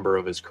best number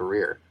of his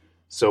career.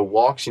 So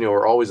walks,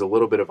 are always a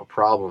little bit of a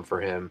problem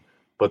for him.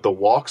 But the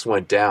walks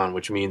went down,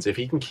 which means if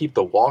he can keep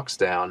the walks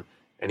down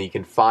and he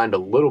can find a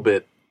little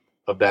bit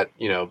of that,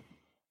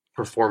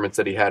 performance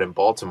that he had in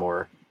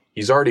Baltimore,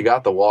 he's already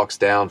got the walks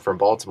down from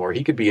Baltimore.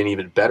 He could be an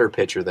even better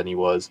pitcher than he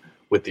was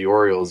with the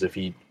Orioles if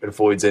he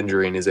avoids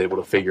injury and is able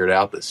to figure it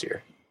out this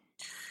year.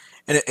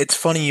 And it's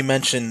funny you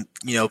mentioned,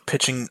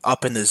 pitching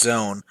up in the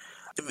zone.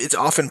 It's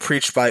often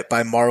preached by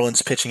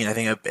Marlins pitching, and I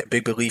think a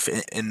big belief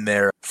in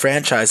their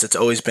franchise that's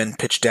always been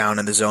pitched down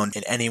in the zone,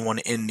 and anyone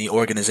in the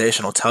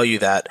organization will tell you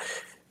that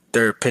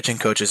their pitching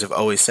coaches have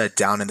always said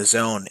down in the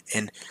zone.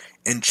 And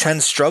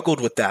Chen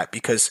struggled with that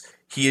because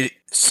he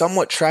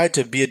somewhat tried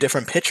to be a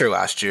different pitcher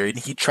last year. And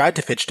he tried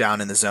to pitch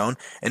down in the zone,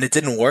 and it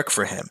didn't work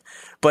for him.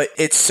 But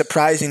it's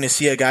surprising to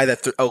see a guy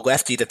a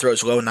lefty that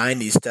throws low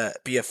 90s to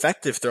be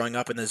effective throwing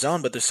up in the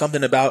zone. But there's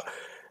something about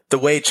the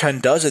way Chen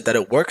does it that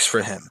it works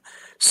for him.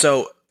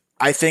 So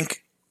I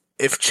think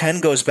if Chen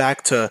goes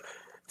back to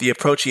the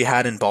approach he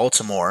had in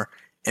Baltimore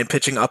and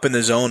pitching up in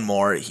the zone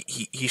more,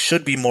 he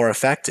should be more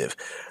effective.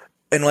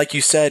 And like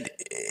you said,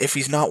 if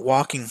he's not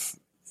walking,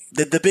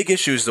 the big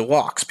issue is the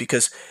walks,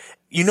 because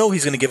he's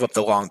going to give up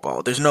the long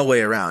ball. There's no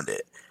way around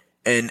it.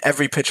 And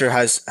every pitcher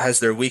has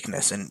their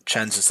weakness, and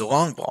Chen's is the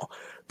long ball.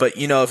 But,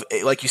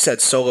 if, like you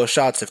said, solo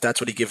shots, if that's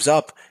what he gives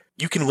up,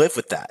 you can live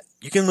with that.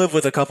 You can live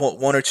with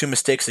one or two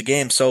mistakes a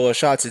game. Solo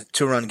shots, a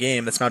 2-run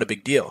game, that's not a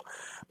big deal.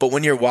 But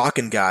when you're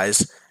walking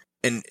guys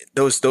and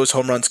those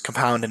home runs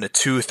compound into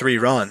 2-3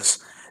 runs,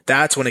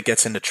 that's when it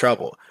gets into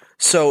trouble.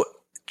 So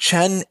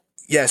Chen,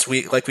 yes,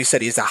 like we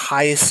said, he's the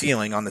highest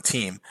ceiling on the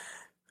team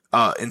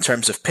in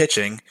terms of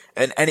pitching.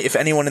 And if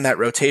anyone in that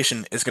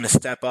rotation is going to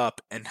step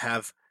up and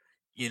have,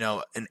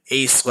 an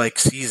ace-like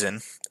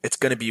season, it's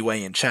going to be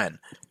Wei-Yin Chen.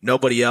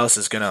 Nobody else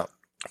is going to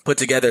put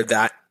together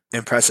that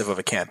impressive of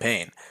a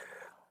campaign.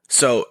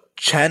 So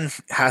Chen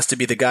has to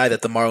be the guy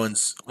that the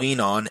Marlins lean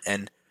on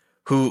and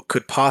who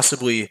could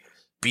possibly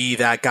be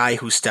that guy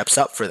who steps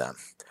up for them.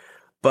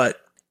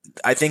 But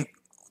I think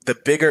the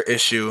bigger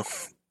issue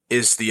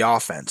is the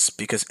offense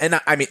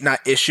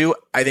not issue.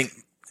 I think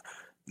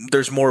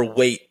there's more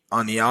weight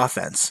on the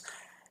offense.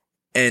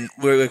 And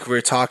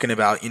we're talking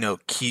about,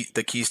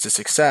 the keys to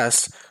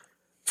success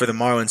for the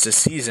Marlins this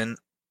season.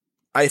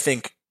 I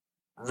think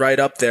right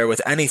up there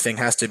with anything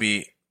has to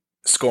be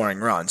scoring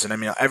runs.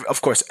 And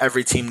of course,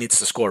 every team needs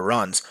to score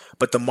runs,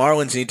 but the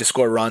Marlins need to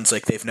score runs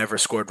like they've never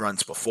scored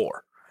runs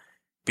before.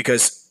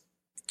 Because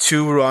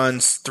 2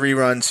 runs, 3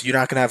 runs, you're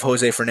not going to have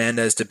Jose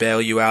Fernandez to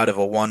bail you out of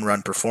a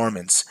 1-run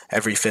performance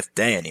every 5th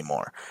day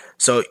anymore.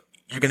 So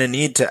you're going to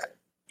need to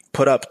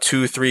put up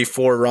 2, 3,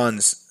 4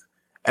 runs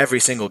every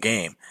single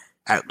game,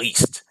 at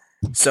least.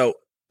 So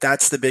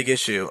that's the big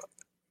issue.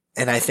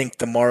 And I think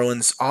the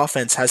Marlins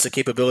offense has the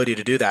capability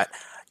to do that.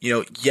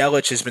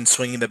 Yelich has been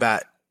swinging the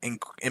bat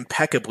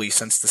impeccably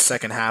since the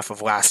second half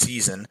of last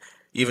season,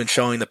 even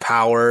showing the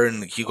power,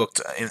 and he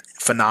looked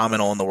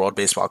phenomenal in the World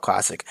Baseball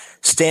Classic.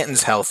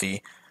 Stanton's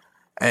healthy,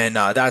 and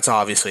that's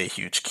obviously a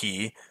huge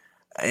key.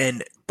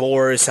 And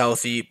Bohr is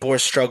healthy. Bohr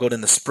struggled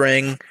in the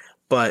spring,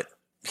 but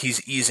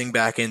he's easing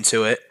back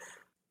into it.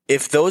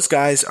 If those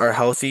guys are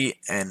healthy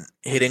and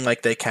hitting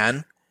like they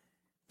can,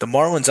 the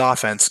Marlins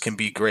offense can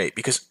be great,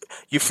 because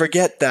you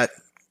forget that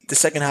the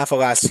second half of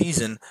last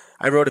season,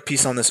 I wrote a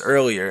piece on this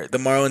earlier, the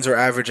Marlins were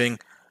averaging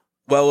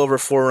well over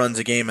 4 runs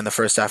a game in the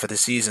first half of the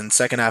season.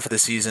 Second half of the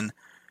season,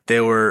 they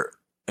were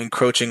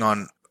encroaching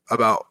on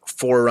about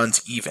 4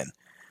 runs even.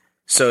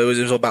 So it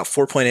was about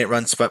 4.8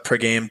 runs per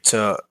game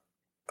to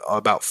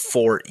about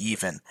 4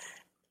 even.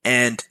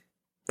 And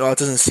while it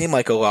doesn't seem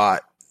like a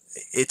lot,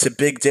 it's a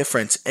big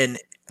difference. And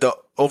the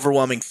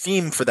overwhelming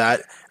theme for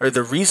that, or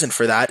the reason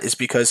for that, is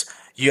because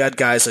you had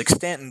guys like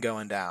Stanton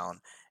going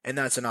down, and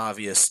that's an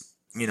obvious,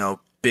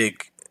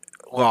 big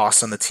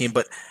loss on the team.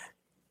 But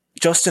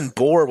Justin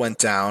Bohr went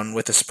down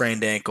with a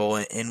sprained ankle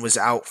and was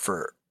out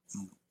for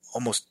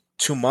almost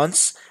 2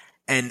 months.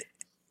 And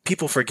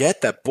people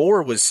forget that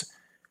Bohr was,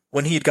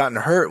 when he had gotten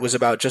hurt, was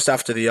about just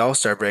after the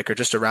All-Star break, or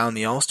just around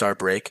the All-Star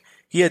break.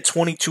 He had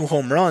 22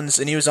 home runs,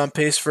 and he was on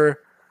pace for,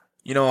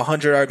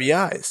 100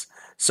 RBIs.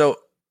 So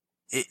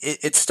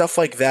it's stuff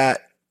like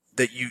that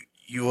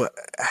you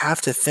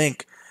have to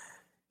think,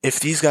 if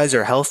these guys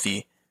are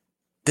healthy,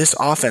 this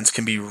offense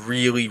can be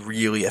really,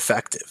 really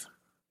effective.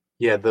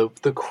 Yeah,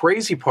 the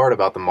crazy part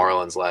about the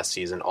Marlins last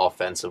season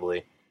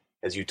offensively,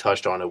 as you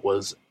touched on it,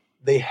 was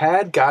they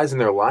had guys in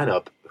their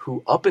lineup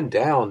who up and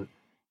down,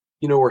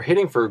 were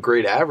hitting for a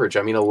great average.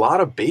 A lot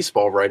of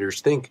baseball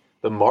writers think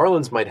the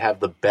Marlins might have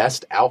the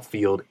best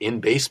outfield in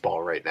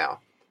baseball right now.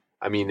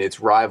 It's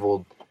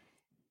rivaled,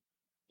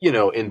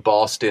 in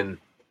Boston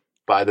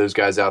by those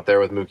guys out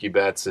there with Mookie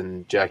Betts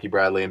and Jackie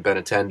Bradley and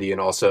Benintendi,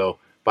 and also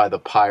by the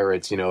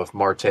Pirates, if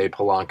Marte,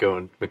 Polanco,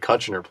 and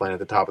McCutchen are playing at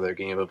the top of their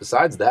game. But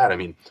besides that,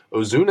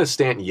 Ozuna,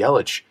 Stanton,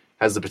 Yelich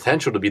has the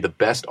potential to be the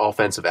best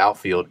offensive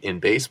outfield in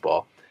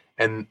baseball.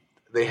 And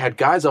they had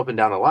guys up and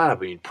down the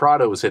lineup.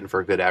 Prado was hitting for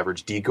a good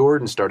average. D.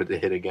 Gordon started to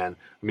hit again.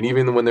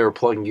 Even when they were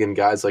plugging in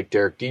guys like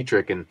Derek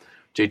Dietrich and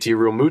JT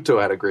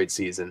Realmuto had a great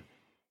season.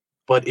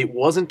 But it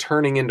wasn't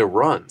turning into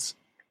runs.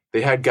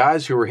 They had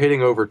guys who were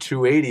hitting over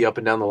 280 up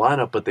and down the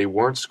lineup, but they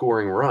weren't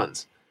scoring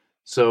runs.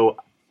 So,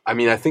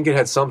 I think it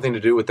had something to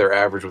do with their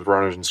average with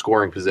runners in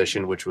scoring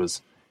position, which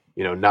was,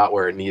 not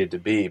where it needed to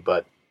be.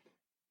 But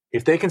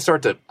if they can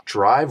start to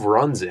drive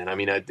runs in,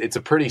 it's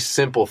a pretty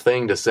simple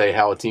thing to say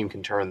how a team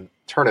can turn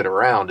it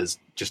around, is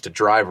just to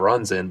drive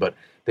runs in. But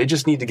they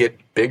just need to get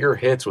bigger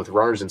hits with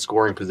runners in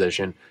scoring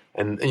position.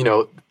 And,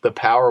 the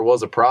power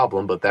was a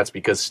problem, but that's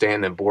because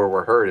Stanton and Bohr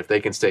were hurt. If they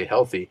can stay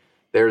healthy,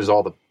 there's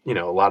all the,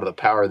 a lot of the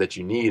power that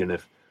you need. And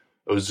if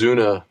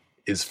Ozuna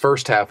is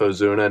first half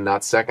Ozuna,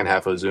 not second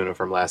half Ozuna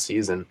from last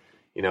season,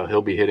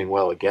 he'll be hitting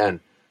well again.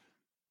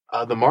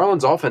 The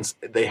Marlins offense,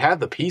 they have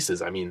the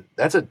pieces. I mean,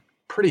 that's a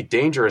pretty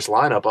dangerous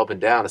lineup up and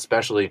down,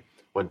 especially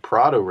when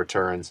Prado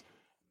returns.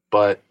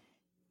 But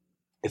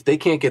if they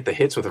can't get the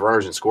hits with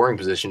runners in scoring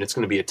position, it's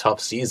going to be a tough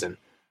season.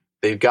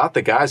 They've got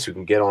the guys who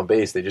can get on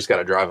base. They just got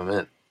to drive them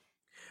in.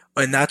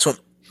 And that's what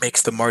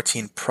makes the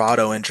Martin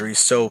Prado injury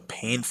so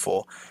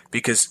painful,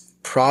 because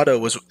Prado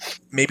was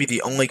maybe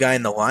the only guy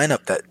in the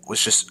lineup that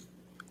was just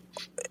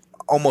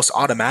almost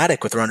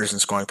automatic with runners in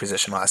scoring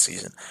position last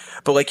season.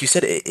 But like you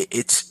said,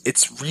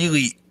 it's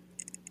really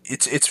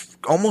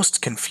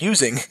almost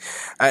confusing.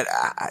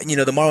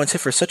 The Marlins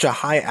hit for such a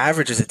high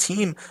average as a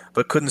team,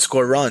 but couldn't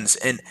score runs.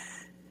 And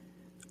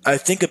I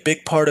think a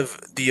big part of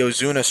the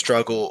Ozuna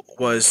struggle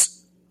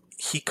was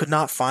he could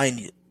not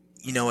find,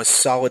 a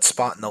solid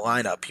spot in the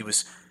lineup.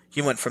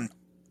 He went from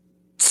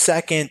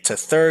second to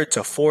third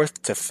to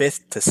fourth to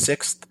fifth to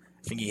sixth.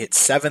 I think he hit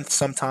seventh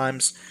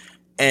sometimes.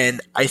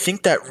 And I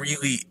think that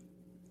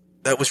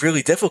was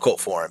really difficult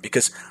for him,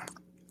 because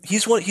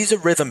he's a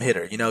rhythm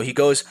hitter. He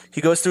goes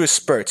through his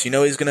spurts.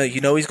 He's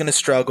gonna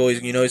struggle. He's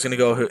gonna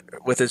go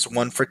with his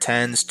 1 for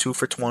 10s, 2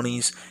 for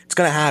 20s. It's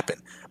gonna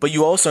happen. But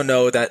you also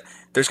know that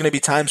there's gonna be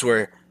times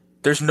where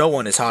there's no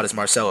one as hot as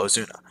Marcell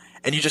Ozuna,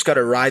 and you just got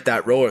to ride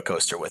that roller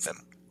coaster with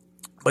him.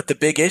 But the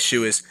big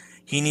issue is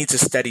he needs a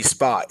steady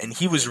spot, and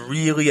he was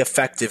really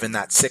effective in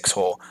that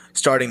 6-hole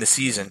starting the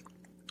season,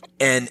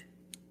 and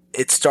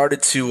it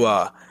started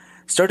to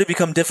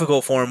become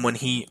difficult for him when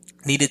he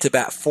needed to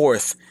bat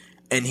fourth.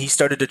 And he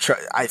started to try.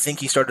 I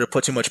think he started to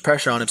put too much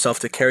pressure on himself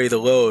to carry the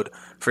load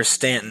for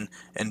Stanton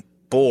and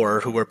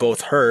Bohr, who were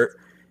both hurt.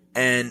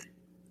 And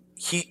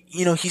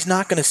he's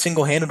not going to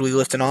single-handedly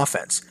lift an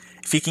offense.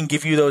 If he can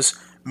give you those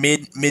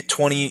mid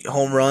 20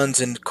 home runs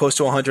and close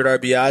to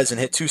 100 RBIs and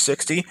hit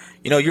 260,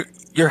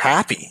 you're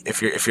happy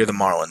if you're the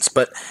Marlins.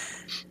 But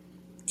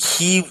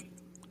he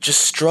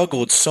just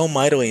struggled so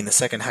mightily in the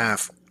second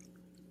half.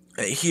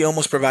 He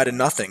almost provided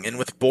nothing. And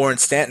with Bohr and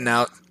Stanton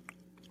out,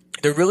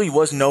 there really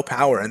was no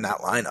power in that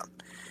lineup.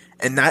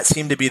 And that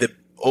seemed to be the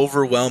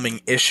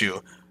overwhelming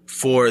issue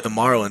for the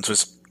Marlins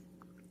was,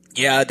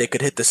 they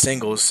could hit the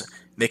singles,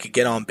 they could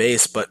get on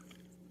base, but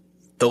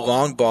the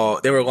long ball,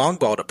 they were long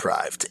ball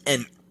deprived.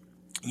 And,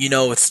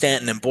 with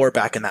Stanton and Bohr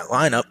back in that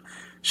lineup,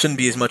 shouldn't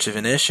be as much of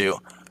an issue.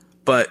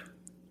 But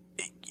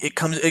it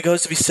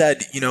goes to be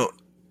said,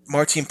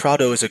 Martin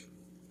Prado is a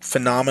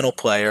phenomenal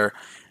player,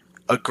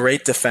 a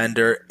great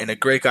defender, and a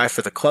great guy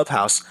for the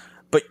clubhouse.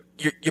 But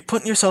you're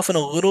putting yourself in a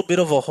little bit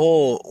of a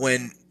hole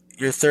when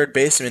your third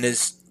baseman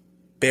is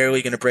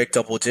barely going to break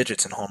double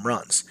digits in home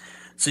runs.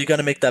 So you got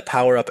to make that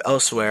power up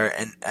elsewhere,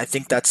 and I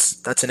think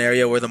that's an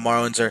area where the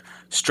Marlins are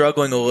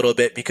struggling a little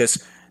bit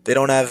because they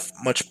don't have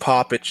much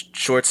pop at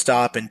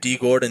shortstop, and D.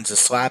 Gordon's a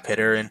slap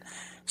hitter, and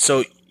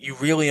so you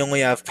really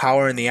only have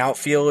power in the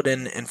outfield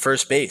and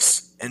first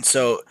base. And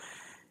so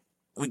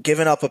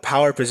giving up a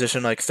power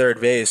position like third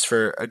base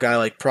for a guy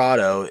like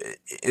Prado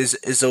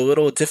is a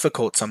little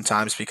difficult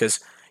sometimes, because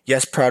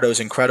yes, Prado's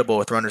incredible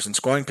with runners in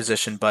scoring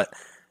position, but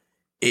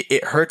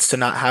it hurts to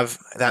not have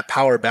that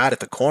power bat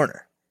at the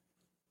corner.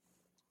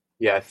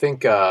 Yeah, I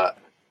think,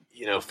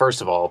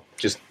 first of all,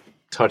 just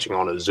touching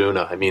on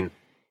Ozuna, I mean,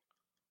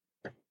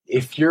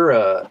 if you're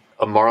a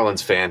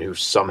Marlins fan who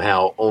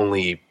somehow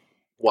only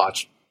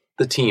watched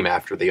the team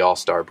after the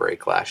All-Star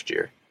break last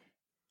year,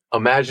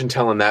 imagine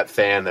telling that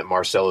fan that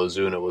Marcell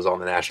Ozuna was on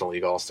the National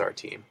League All-Star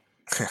team.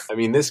 I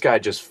mean, this guy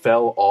just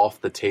fell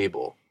off the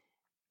table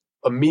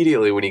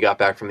immediately when he got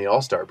back from the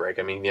All-Star break.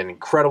 I mean, an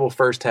incredible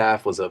first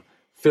half,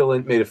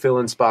 made a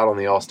fill-in spot on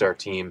the All-Star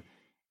team,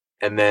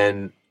 and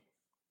then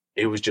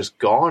it was just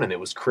gone, and it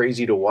was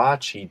crazy to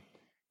watch. He,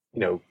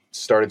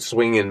 started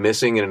swinging and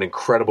missing at an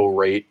incredible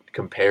rate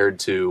compared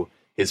to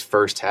his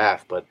first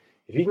half. But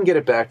if he can get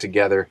it back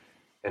together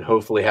and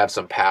hopefully have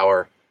some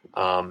power,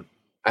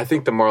 I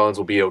think the Marlins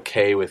will be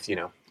okay with,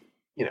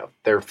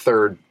 their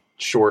third,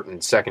 short,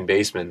 and second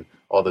baseman,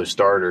 all those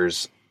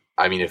starters.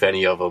 I mean, if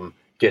any of them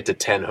get to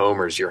 10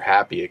 homers, you're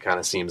happy. It kind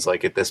of seems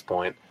like at this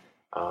point.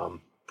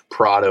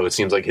 Prado, it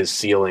seems like his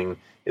ceiling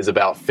is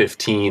about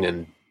 15,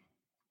 and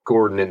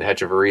Gordon and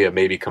Hechavarria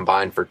maybe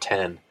combined for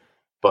 10.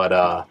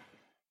 But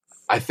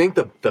I think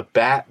the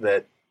bat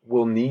that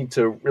will need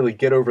to really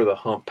get over the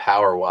hump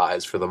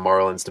power-wise for the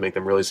Marlins to make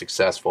them really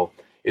successful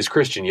is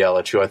Christian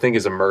Yelich, who I think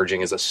is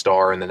emerging as a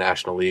star in the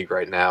National League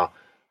right now.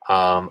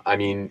 I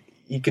mean,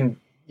 you can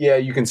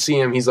see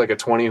him. He's like a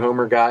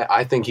 20-homer guy.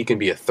 I think he can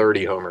be a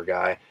 30-homer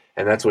guy,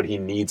 and that's what he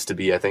needs to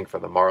be, I think, for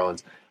the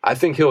Marlins. I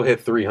think he'll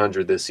hit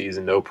 300 this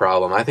season, no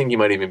problem. I think he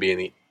might even be in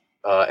the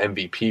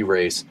MVP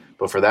race,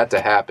 but for that to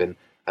happen,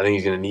 I think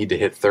he's going to need to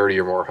hit 30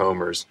 or more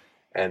homers,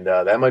 and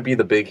that might be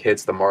the big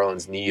hits the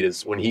Marlins need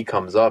is when he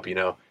comes up,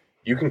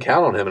 you can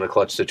count on him in a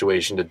clutch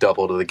situation to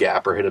double to the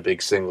gap or hit a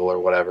big single or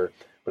whatever.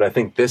 But I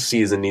think this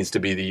season needs to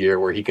be the year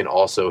where he can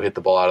also hit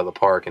the ball out of the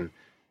park and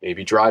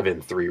maybe drive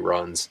in 3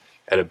 runs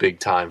at a big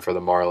time for the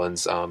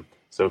Marlins.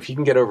 So if he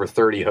can get over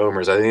 30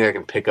 homers, I think I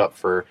can pick up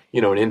for,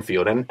 an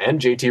infield. And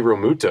JT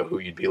Realmuto, who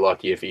you'd be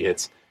lucky if he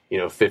hits,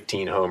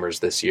 15 homers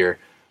this year.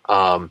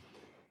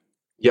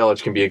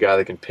 Yelich can be a guy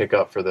that can pick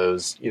up for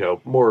those,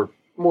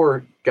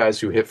 more guys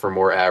who hit for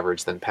more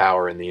average than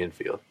power in the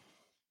infield.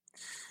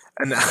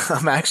 And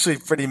I'm actually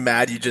pretty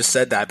mad you just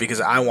said that, because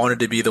I wanted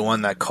to be the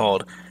one that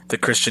called the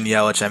Christian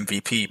Yelich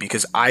MVP,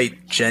 because I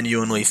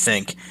genuinely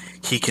think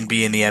he can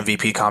be in the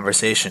MVP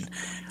conversation.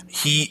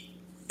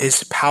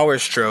 His power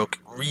stroke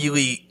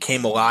really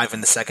came alive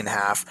in the second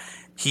half.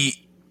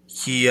 He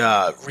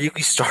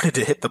really started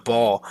to hit the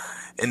ball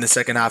in the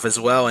second half as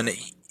well. And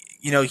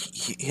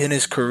in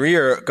his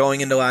career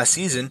going into last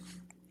season,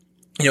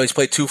 he's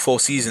played 2 full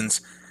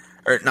seasons,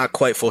 or not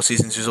quite full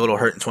seasons. He was a little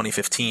hurt in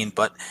 2015,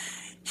 but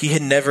he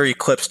had never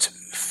eclipsed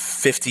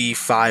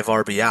 55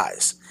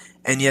 RBIs.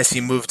 And yes,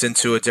 he moved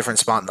into a different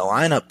spot in the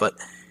lineup, but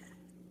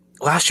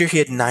last year he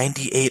had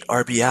 98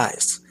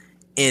 RBIs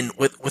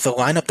with a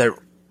lineup that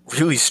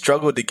really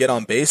struggled to get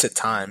on base at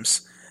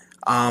times.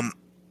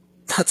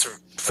 That's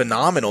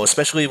phenomenal,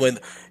 especially when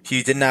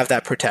he didn't have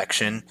that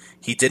protection.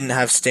 He didn't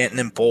have Stanton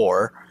and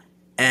Bour,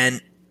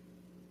 and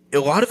a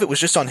lot of it was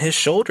just on his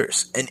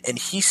shoulders, and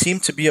he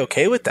seemed to be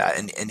okay with that,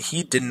 and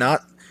he did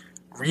not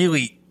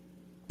really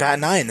bat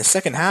an eye in the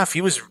second half.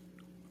 He was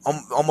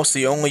almost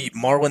the only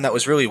Marlin that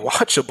was really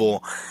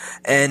watchable,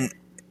 and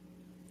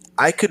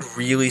I could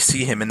really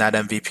see him in that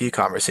MVP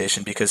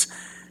conversation, because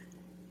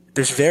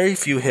there's very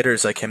few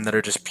hitters like him that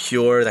are just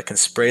pure, that can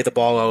spray the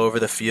ball all over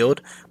the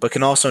field, but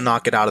can also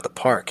knock it out of the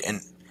park.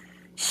 And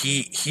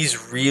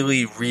he's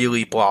really,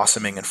 really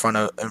blossoming in front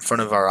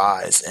of our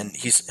eyes. And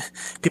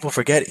people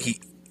forget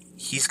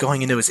he's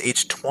going into his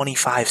age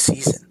 25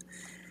 season,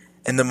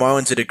 and the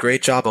Marlins did a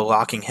great job of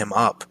locking him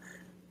up.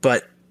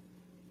 But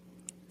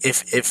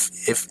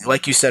if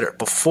like you said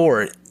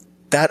before,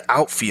 that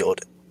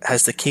outfield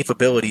has the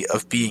capability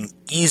of being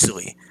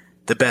easily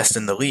the best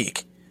in the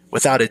league,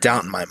 without a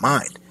doubt in my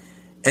mind.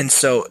 And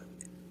so,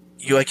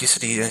 like you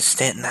said,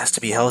 Stanton has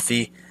to be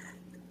healthy,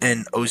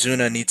 and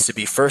Ozuna needs to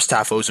be first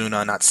half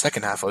Ozuna, not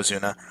second half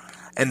Ozuna.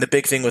 And the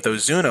big thing with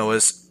Ozuna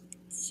was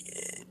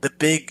the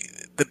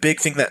big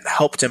thing that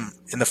helped him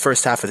in the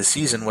first half of the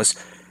season was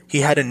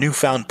he had a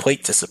newfound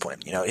plate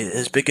discipline.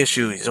 His big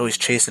issue, he's always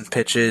chasing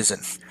pitches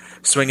and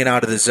swinging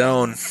out of the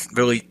zone,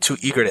 really too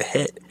eager to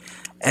hit.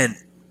 And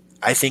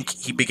I think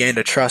he began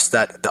to trust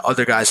that the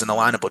other guys in the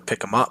lineup would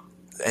pick him up.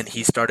 And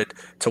he started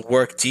to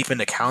work deep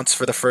into counts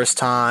for the first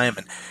time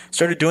and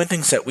started doing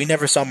things that we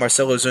never saw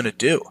Marcell Ozuna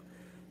do.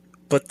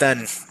 But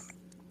then,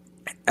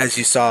 as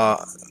you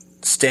saw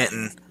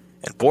Stanton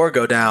and Bour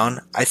go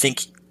down, I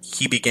think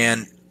he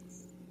began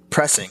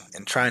pressing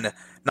and trying to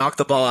knock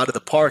the ball out of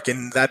the park,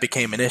 and that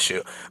became an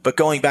issue. But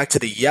going back to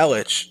the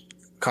Yelich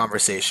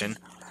conversation,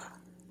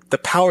 the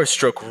power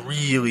stroke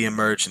really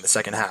emerged in the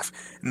second half.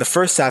 In the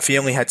first half, he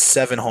only had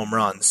 7 home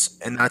runs,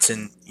 and that's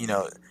in,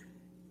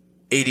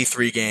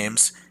 83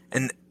 games.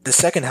 And the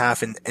second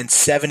half in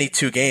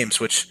 72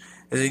 games, which,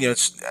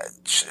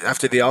 it's,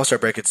 after the All-Star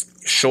break, it's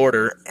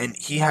shorter, and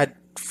he had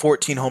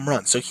 14 home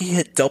runs. So he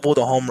hit double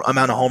the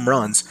amount of home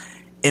runs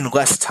in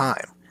less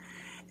time.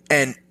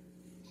 And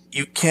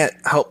you can't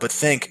help but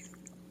think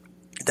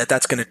that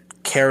that's going to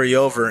carry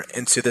over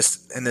into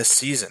this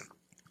season.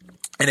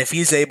 And if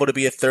he's able to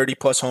be a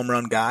 30-plus home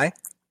run guy,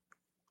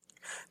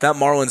 that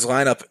Marlins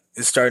lineup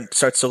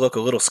starts to look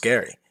a little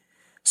scary.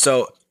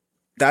 So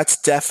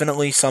that's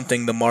definitely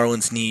something the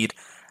Marlins need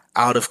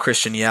out of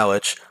Christian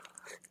Yelich.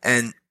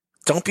 And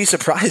don't be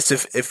surprised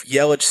if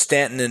Yelich,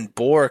 Stanton, and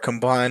Bour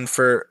combine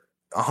for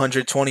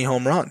 120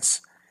 home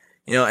runs.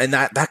 And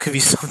that could be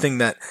something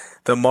that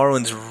the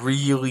Marlins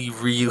really,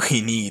 really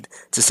need,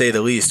 to say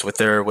the least, with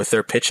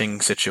their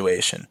pitching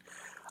situation.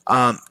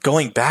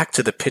 Going back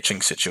to the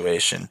pitching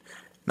situation,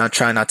 not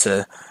trying not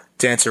to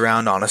dance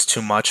around on us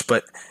too much,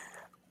 but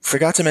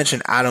forgot to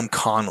mention Adam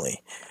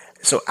Conley.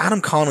 So Adam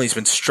Conley's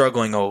been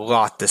struggling a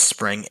lot this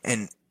spring,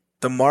 and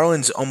the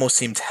Marlins almost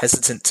seemed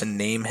hesitant to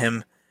name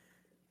him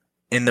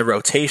in the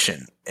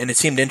rotation. And it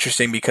seemed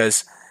interesting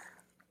because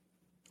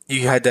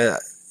you had to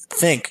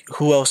think,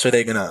 who else are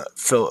they going to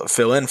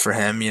fill in for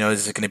him?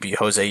 Is it going to be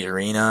Jose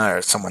Urena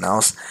or someone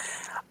else?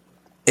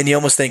 And you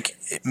almost think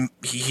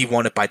he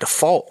won it by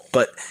default,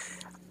 but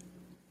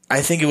I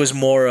think it was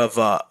more of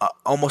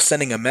almost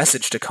sending a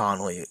message to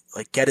Conley,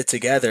 like, get it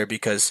together,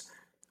 because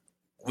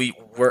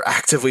we're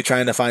actively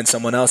trying to find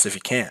someone else if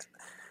you can't.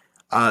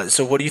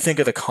 So what do you think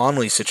of the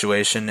Conley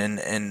situation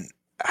and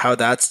how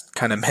that's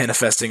kind of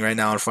manifesting right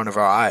now in front of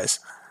our eyes?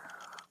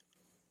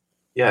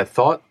 Yeah, I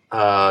thought,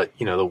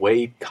 the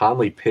way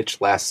Conley pitched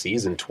last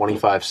season,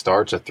 25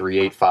 starts, a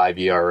 3.85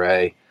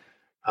 ERA,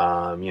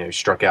 he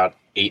struck out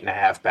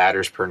 8.5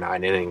 batters per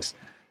 9 innings.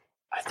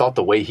 I thought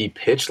the way he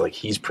pitched, like,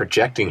 he's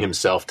projecting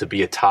himself to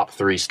be a top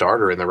 3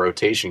 starter in the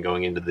rotation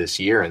going into this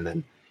year, and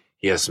then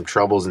he has some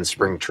troubles in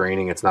spring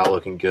training. It's not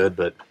looking good,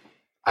 but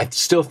I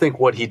still think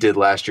what he did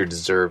last year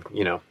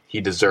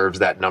he deserves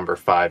that number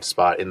 5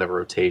 spot in the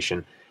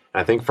rotation.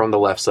 And I think from the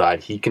left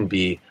side, he can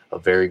be a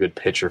very good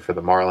pitcher for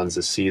the Marlins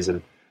this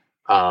season.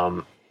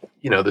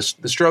 the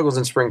struggles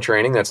in spring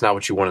training, that's not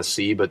what you want to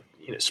see, but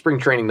spring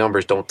training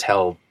numbers don't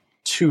tell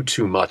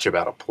too much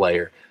about a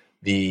player.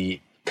 The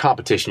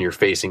competition you're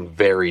facing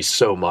varies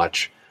so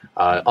much,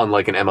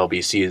 unlike an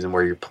MLB season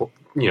where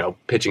you're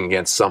pitching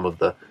against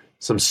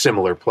some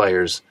similar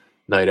players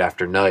night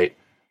after night.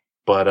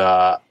 But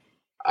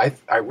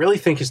I really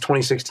think his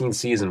 2016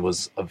 season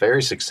was a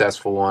very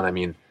successful one. I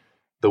mean,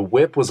 the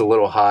whip was a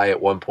little high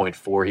at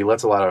 1.4. He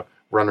lets a lot of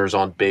runners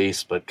on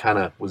base, but kind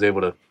of was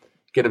able to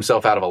get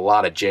himself out of a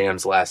lot of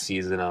jams last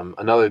season.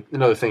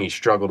 Another thing he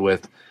struggled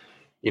with,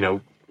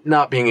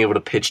 not being able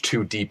to pitch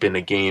too deep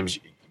into games.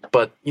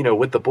 But,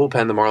 with the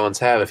bullpen the Marlins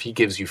have, if he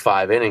gives you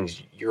 5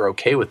 innings, you're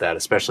okay with that,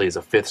 especially as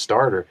a fifth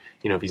starter,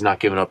 if he's not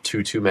giving up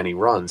too many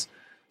runs.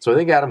 So I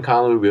think Adam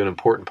Conley will be an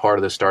important part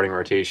of the starting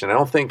rotation. I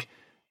don't think,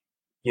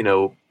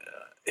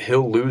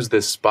 he'll lose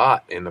this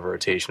spot in the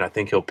rotation. I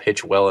think he'll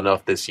pitch well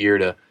enough this year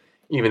to,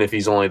 even if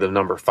he's only the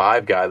number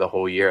 5 guy the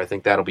whole year, I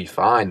think that'll be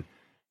fine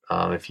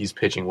if he's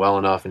pitching well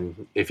enough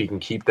and if he can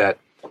keep that,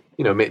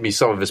 maybe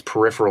some of his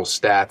peripheral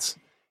stats.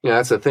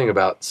 That's the thing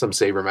about some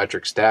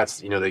sabermetric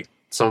stats.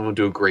 Some of them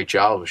do a great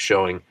job of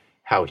showing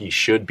how he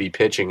should be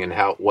pitching and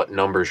what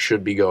numbers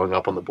should be going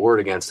up on the board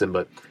against him.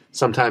 But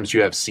sometimes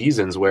you have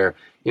seasons where,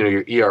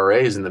 your ERA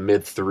is in the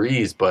mid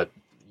 3s, but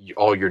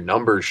all your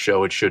numbers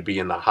show it should be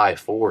in the high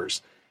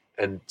 4s.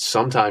 And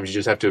sometimes you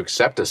just have to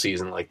accept a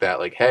season like that.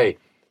 Like, hey,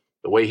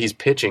 the way he's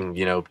pitching,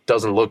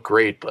 doesn't look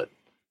great, but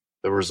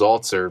the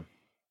results are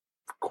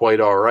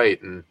quite all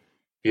right. And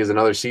if he has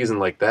another season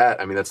like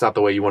that, I mean, that's not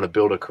the way you want to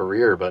build a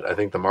career, but I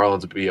think the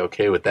Marlins would be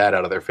okay with that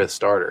out of their 5th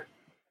starter.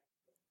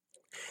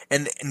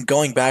 And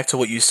going back to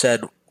what you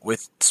said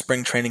with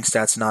spring training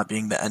stats not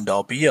being the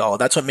end-all be-all,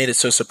 that's what made it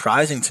so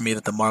surprising to me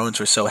that the Marlins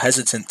were so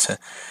hesitant to,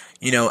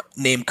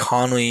 name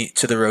Conley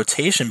to the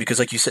rotation because,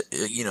 like you said,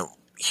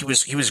 he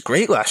was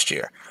great last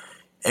year,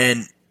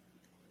 and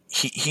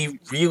he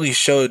really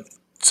showed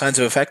signs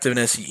of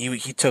effectiveness.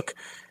 He took,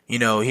 he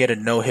had a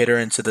no-hitter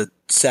into the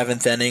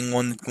 7th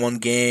inning one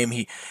game.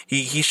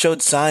 He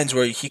showed signs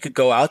where he could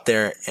go out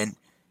there and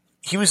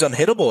he was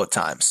unhittable at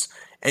times.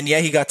 And yeah,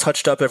 he got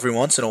touched up every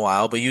once in a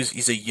while, but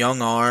he's a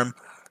young arm.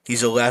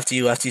 He's a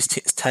lefty.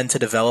 Lefties tend to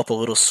develop a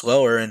little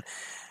slower, and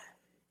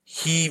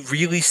he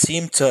really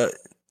seemed to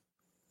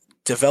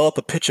develop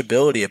a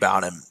pitchability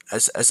about him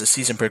as the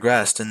season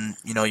progressed. And,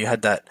 you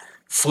had that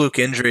fluke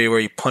injury where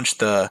he punched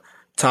the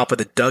top of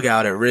the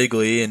dugout at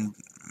Wrigley and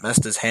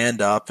messed his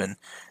hand up, and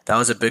that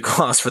was a big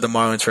loss for the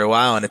Marlins for a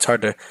while, and it's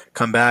hard to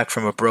come back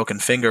from a broken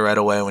finger right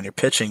away when you're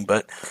pitching,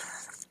 but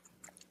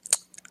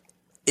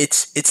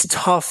it's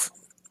tough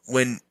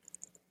when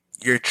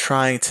you're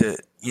trying to,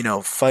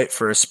 fight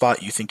for a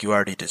spot you think you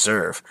already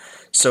deserve.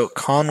 So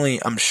Conley,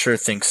 I'm sure,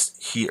 thinks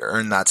he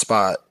earned that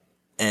spot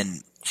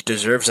and he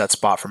deserves that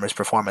spot from his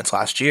performance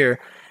last year.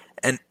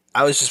 And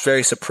I was just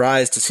very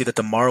surprised to see that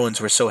the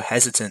Marlins were so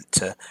hesitant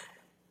to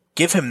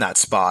give him that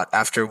spot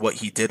after what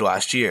he did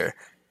last year.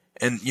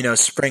 And,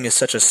 spring is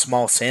such a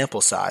small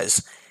sample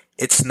size.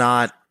 It's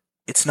not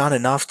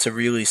enough to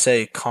really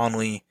say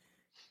Conley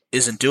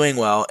isn't doing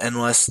well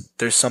unless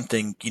there's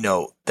something,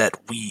 that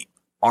we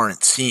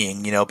aren't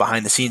seeing,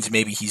 behind the scenes.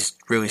 Maybe he's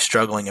really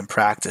struggling in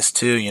practice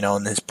too,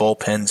 and his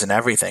bullpens and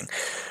everything.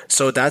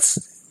 So that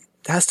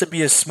has to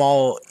be a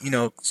small,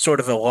 sort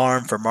of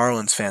alarm for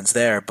Marlins fans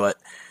there. But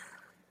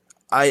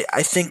I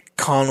think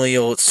Conley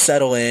will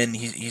settle in.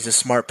 He's a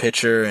smart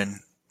pitcher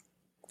and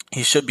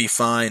he should be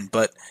fine,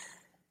 but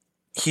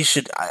he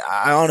should,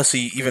 I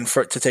honestly, even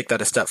to take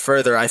that a step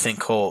further, I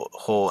think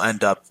he'll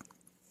end up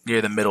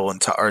near the middle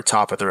or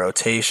top of the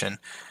rotation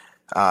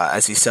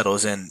as he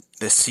settles in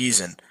this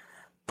season.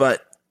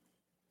 But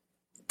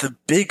the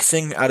big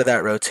thing out of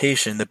that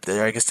rotation,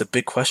 I guess the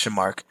big question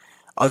mark,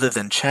 other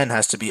than Chen,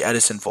 has to be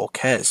Edinson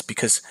Volquez,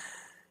 because,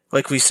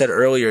 like we said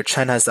earlier,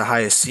 Chen has the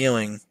highest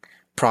ceiling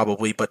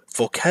probably, but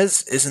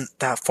Volquez isn't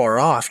that far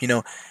off.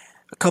 A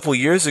couple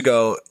years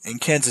ago in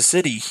Kansas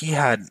City, he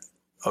had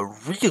a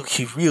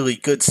really, really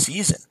good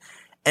season.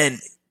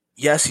 And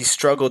yes, he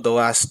struggled the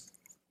last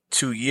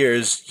 2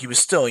 years. He was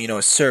still,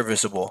 a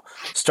serviceable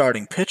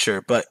starting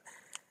pitcher, but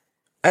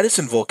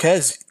Edinson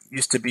Volquez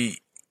used to be,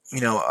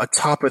 a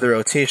top of the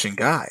rotation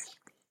guy.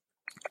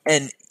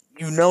 And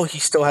he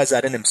still has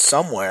that in him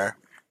somewhere.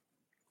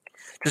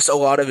 Just a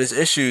lot of his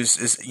issues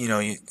is, he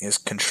has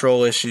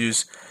control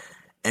issues,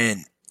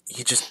 and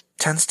he just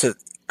tends to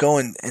go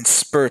in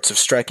spurts of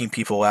striking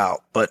people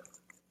out. But,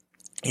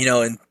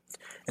 in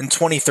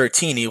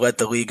 2013, he led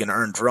the league in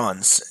earned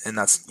runs, and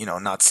that's,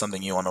 not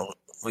something you want to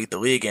lead the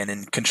league in.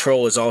 And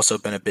control has also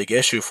been a big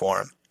issue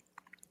for him.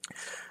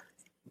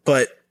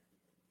 But,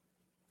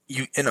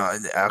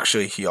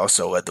 actually, he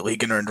also led the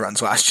league in earned runs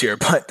last year.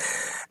 But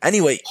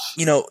anyway,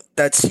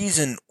 that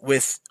season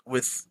with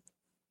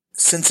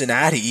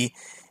Cincinnati,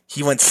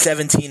 he went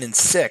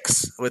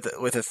 17-6 with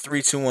a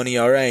 3.21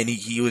 ERA, and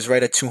he was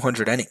right at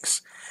 200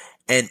 innings.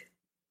 And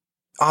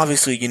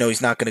obviously,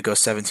 he's not going to go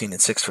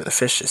 17-6 for the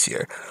Fish this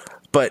year,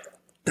 but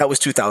that was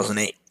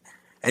 2008.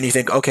 And you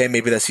think, okay,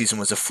 maybe that season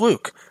was a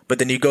fluke. But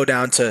then you go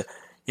down to,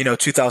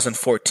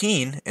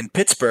 2014 in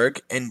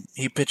Pittsburgh, and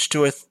he pitched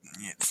to a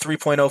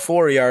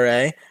 3.04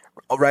 ERA,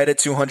 right at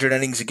 200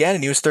 innings again,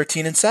 and he was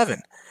 13-7.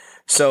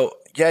 So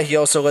yeah, he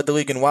also led the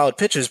league in wild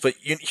pitches, but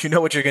you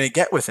know what you're going to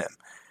get with him.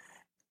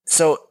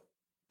 So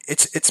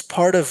it's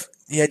part of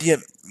the idea.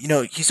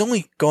 He's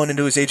only going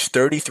into his age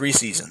 33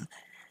 season.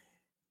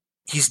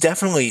 He's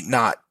definitely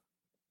not,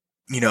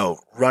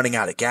 running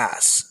out of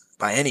gas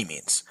by any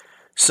means.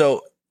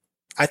 So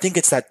I think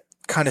it's that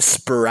kind of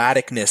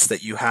sporadicness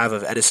that you have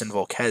of Edinson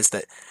Volquez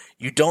that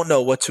you don't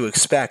know what to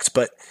expect.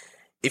 But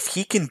if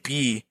he can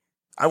be,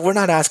 we're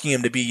not asking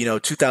him to be,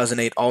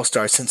 2008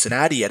 All-Star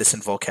Cincinnati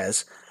Edinson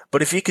Volquez,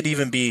 but if he could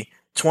even be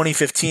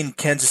 2015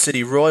 Kansas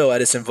City Royal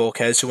Edinson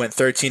Volquez, who went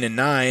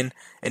 13-9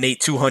 and ate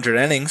 200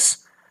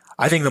 innings,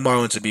 I think the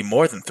Marlins would be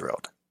more than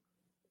thrilled.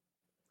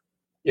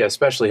 Yeah,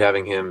 especially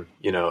having him,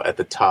 at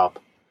the top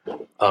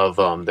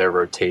of their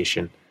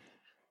rotation.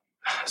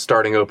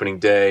 Starting opening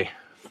day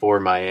for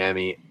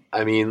Miami.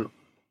 I mean,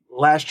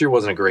 last year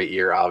wasn't a great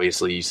year,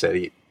 obviously. You said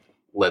he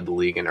led the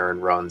league in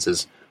earned runs.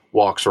 His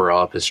walks were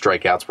up. His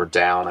strikeouts were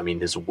down. I mean,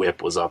 his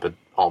whip was up at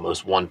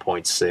almost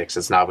 1.6.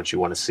 It's not what you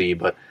want to see.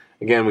 But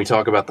again, we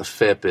talk about the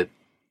FIP. It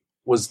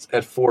was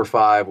at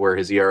 4.5, where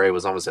his ERA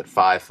was almost at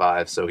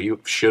 5.5. So he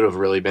should have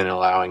really been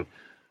allowing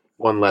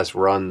one less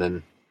run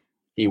than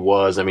he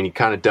was. I mean, he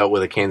kind of dealt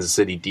with a Kansas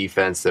City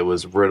defense that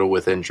was riddled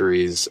with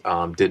injuries,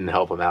 didn't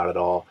help him out at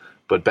all.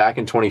 But back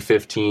in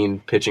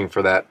 2015, pitching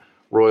for that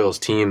Royals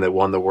team that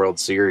won the World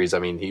Series, I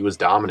mean, he was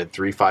dominant,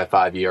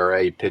 3.55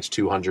 ERA, he pitched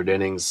 200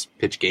 innings,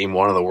 pitched game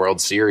one of the World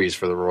Series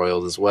for the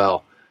Royals as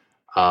well.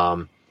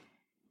 So,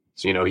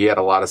 he had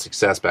a lot of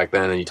success back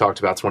then. And you talked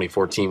about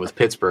 2014 with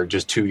Pittsburgh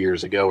just 2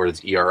 years ago, where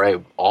his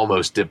ERA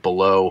almost dipped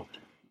below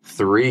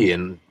 3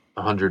 in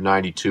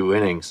 192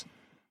 innings.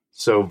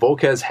 So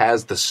Volquez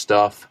has the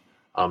stuff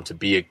to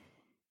be a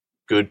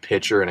good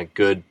pitcher and a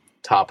good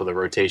top of the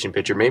rotation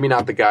pitcher. Maybe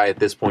not the guy at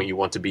this point you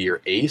want to be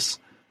your ace,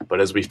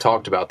 but as we've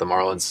talked about, the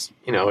Marlins,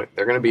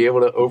 they're going to be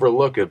able to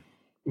overlook a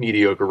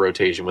mediocre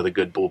rotation with a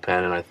good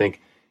bullpen, and I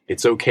think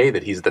it's okay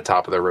that he's at the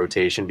top of their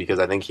rotation because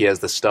I think he has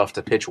the stuff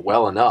to pitch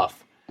well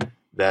enough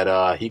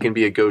that he can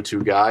be a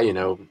go-to guy,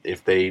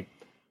 if they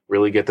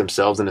really get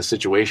themselves in a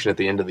situation at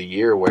the end of the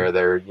year where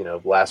they're,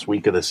 last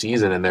week of the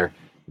season and they're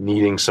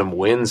needing some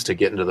wins to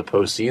get into the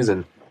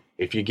postseason.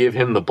 If you give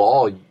him the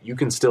ball, you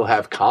can still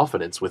have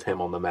confidence with him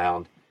on the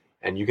mound,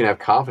 and you can have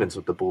confidence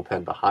with the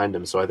bullpen behind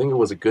him. So I think it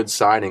was a good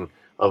signing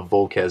of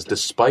Volquez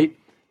despite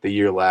the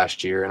year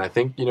last year. And I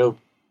think,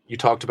 you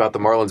talked about the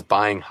Marlins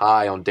buying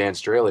high on Dan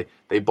Straley.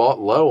 They bought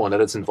low on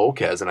Edinson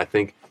Volquez, and I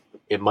think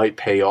it might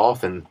pay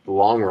off in the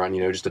long run,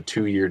 just a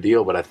 2-year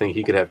deal. But I think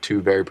he could have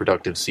 2 very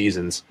productive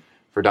seasons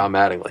for Don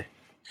Mattingly.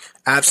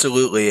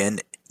 Absolutely.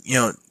 And,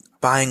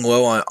 buying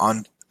low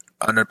on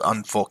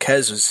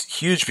Volquez was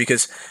huge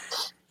because,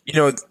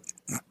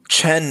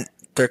 Chen,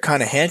 they're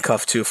kind of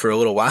handcuffed to for a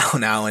little while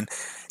now.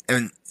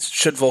 And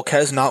should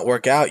Volquez not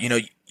work out,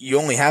 you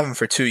only have him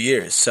for 2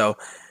 years. So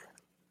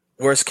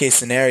worst case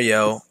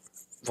scenario,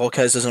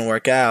 Volquez doesn't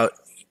work out.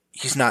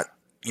 He's not,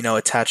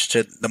 attached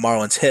to the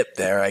Marlins hip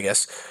there, I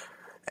guess.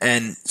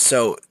 And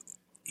so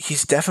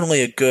he's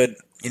definitely a good,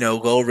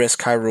 low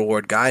risk, high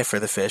reward guy for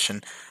the Fish,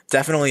 and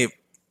definitely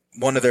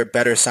one of their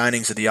better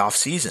signings of the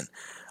offseason.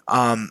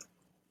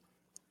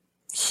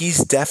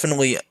 He's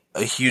definitely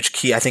a huge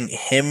key. I think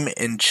him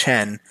and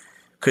Chen,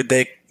 could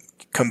they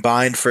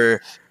combine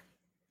for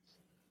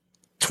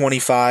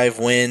 25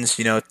 wins,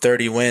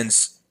 30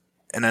 wins?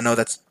 And I know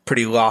that's a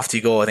pretty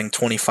lofty goal. I think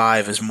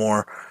 25 is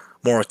more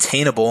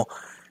attainable.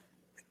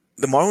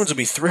 The Marlins will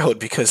be thrilled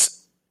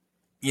because,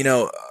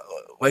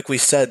 like we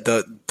said,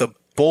 the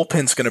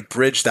bullpen's going to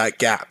bridge that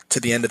gap to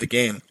the end of the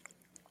game.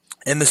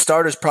 And the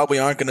starters probably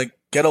aren't going to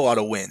get a lot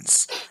of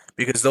wins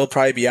because they'll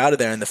probably be out of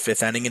there in the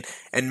 5th inning.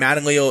 And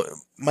Mattingly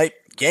might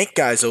yank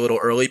guys a little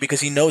early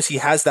because he knows he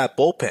has that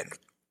bullpen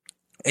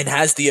and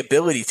has the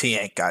ability to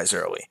yank guys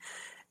early.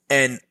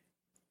 And,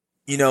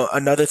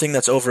 another thing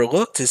that's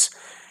overlooked is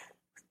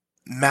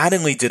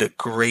Mattingly did a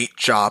great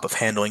job of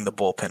handling the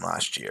bullpen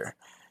last year.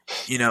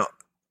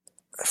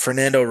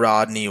 Fernando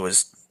Rodney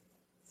was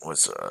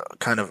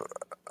kind of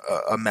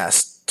a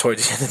mess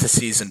towards the end of the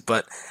season,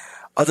 but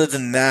other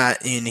than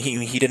that,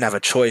 he didn't have a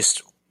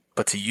choice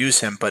but to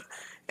use him.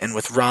 And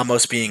with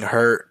Ramos being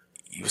hurt,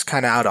 he was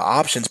kind of out of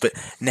options. But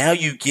now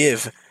you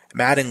give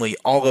Mattingly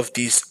all of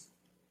these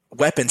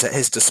weapons at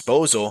his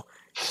disposal,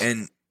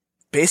 and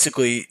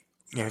basically,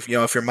 if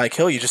you're Mike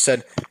Hill, you just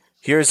said,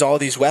 "Here's all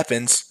these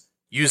weapons,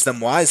 use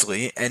them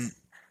wisely." And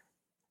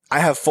I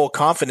have full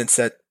confidence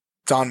that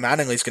Don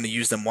Mattingly is going to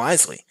use them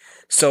wisely.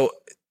 So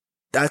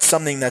that's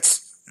something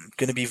that's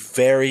going to be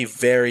very,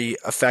 very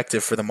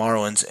effective for the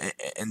Marlins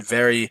and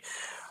very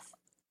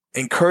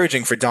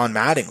encouraging for Don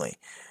Mattingly.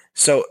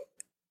 So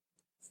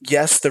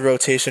yes, the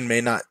rotation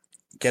may not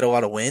get a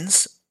lot of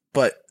wins,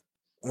 but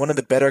one of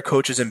the better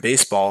coaches in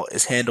baseball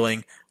is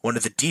handling one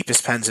of the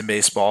deepest pens in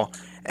baseball,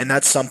 and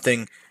that's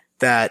something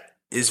that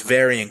is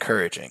very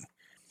encouraging.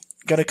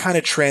 Going to kind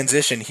of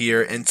transition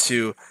here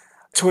into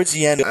towards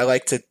the end. I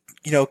like to,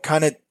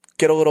 kind of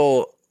get a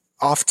little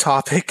off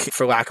topic,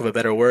 for lack of a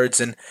better words,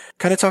 and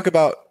kind of talk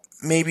about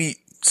maybe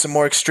some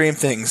more extreme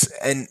things.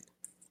 And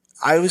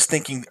I was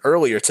thinking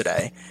earlier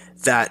today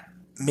that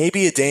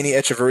maybe Adeiny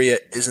Echeverria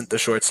isn't the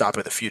shortstop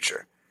of the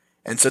future.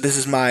 And so this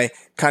is my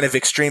kind of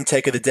extreme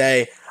take of the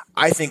day.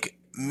 I think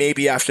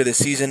maybe after the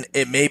season,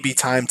 it may be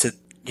time to,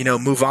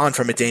 move on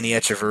from Adeiny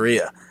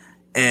Echeverria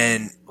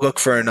and look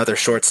for another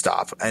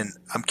shortstop. And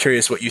I'm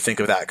curious what you think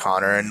of that,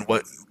 Connor, and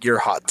what your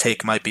hot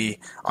take might be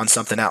on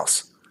something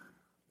else.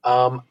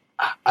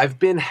 I've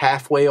been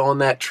halfway on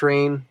that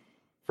train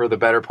for the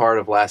better part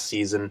of last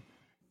season.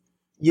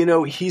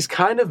 He's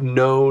kind of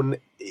known,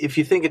 if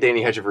you think of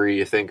Adeiny Echeverria,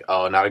 you think,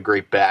 oh, not a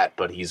great bat,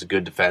 but he's a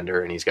good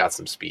defender and he's got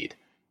some speed.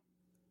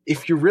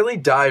 If you really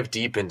dive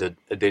deep into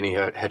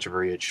Adeiny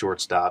Echeverria at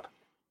shortstop,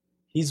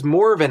 he's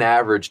more of an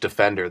average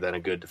defender than a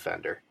good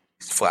defender.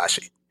 He's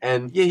flashy.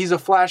 And yeah, he's a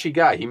flashy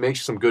guy. He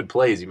makes some good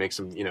plays. He makes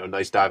some,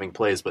 nice diving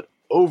plays. But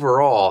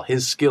overall,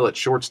 his skill at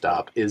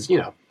shortstop is,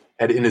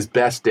 in his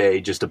best day,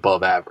 just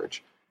above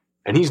average.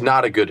 And he's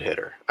not a good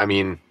hitter. I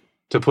mean,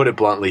 to put it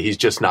bluntly, he's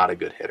just not a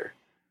good hitter.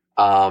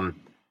 And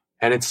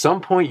at some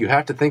point, you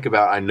have to think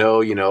about, I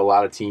know, a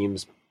lot of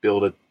teams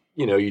build it,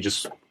 you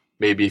just,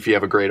 maybe if you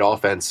have a great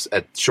offense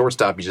at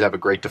shortstop, you just have a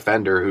great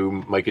defender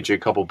who might get you a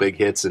couple big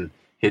hits and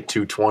hit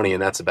 220,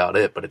 and that's about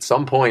it. But at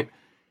some point,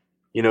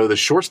 the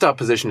shortstop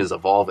position is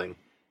evolving.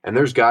 And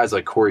there's guys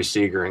like Corey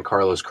Seager and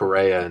Carlos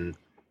Correa and,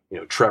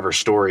 Trevor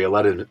Story,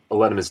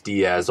 Aledmus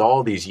Diaz,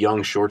 all these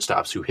young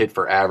shortstops who hit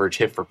for average,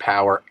 hit for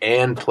power,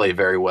 and play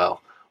very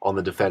well on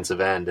the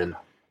defensive end. And,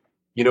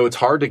 it's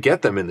hard to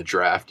get them in the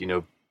draft.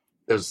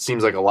 It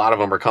seems like a lot of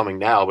them are coming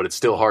now, but it's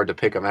still hard to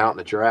pick them out in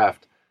the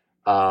draft.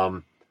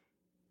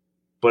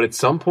 But at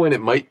some point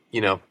it might,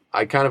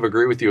 I kind of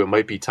agree with you. It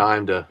might be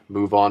time to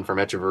move on from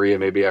Echeverria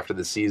maybe after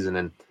the season.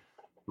 And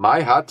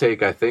my hot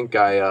take, I think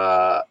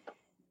I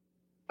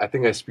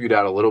spewed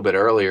out a little bit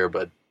earlier,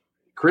 but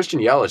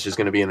Christian Yelich is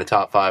going to be in the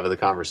top 5 of the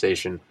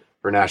conversation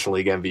for National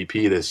League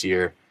MVP this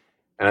year.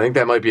 And I think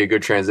that might be a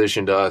good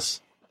transition to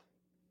us,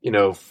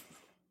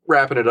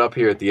 wrapping it up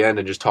here at the end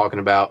and just talking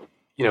about,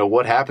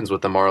 what happens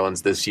with the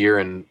Marlins this year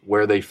and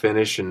where they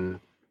finish and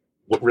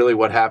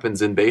what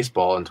happens in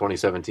baseball in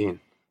 2017.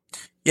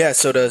 Yeah,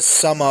 so to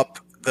sum up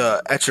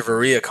the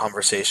Echeverria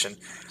conversation,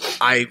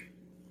 I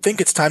think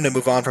it's time to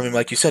move on from him,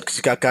 like you said, because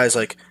you got guys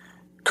like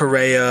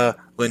Correa,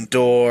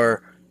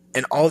 Lindor,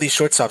 and all these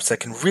shortstops that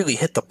can really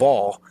hit the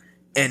ball,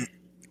 and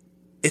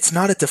it's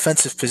not a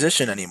defensive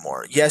position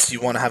anymore. Yes,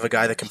 you want to have a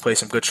guy that can play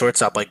some good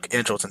shortstop like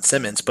Andrelton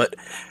Simmons, but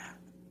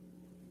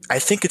I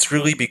think it's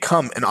really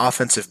become an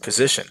offensive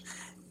position.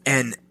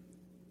 And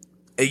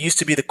it used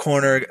to be the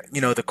corner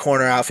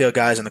outfield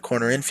guys and the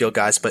corner infield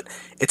guys, but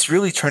it's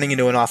really turning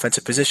into an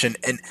offensive position.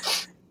 And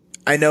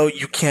I know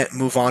you can't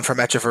move on from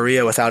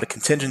Echeverria without a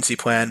contingency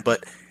plan,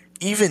 but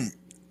even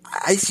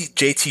I see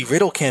JT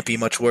Riddle can't be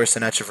much worse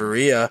than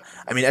Echeverria.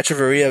 I mean,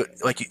 Echeverria,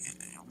 like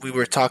we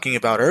were talking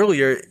about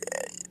earlier,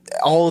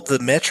 all of the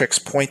metrics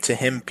point to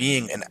him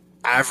being an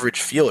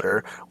average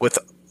fielder with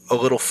a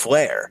little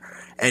flair.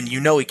 And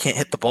he can't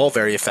hit the ball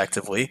very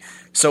effectively.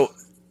 So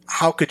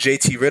how could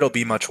JT Riddle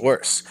be much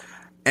worse?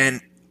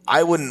 And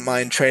I wouldn't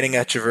mind trading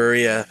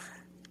Echeverria,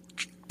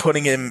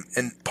 putting him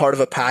in part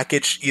of a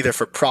package either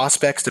for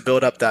prospects to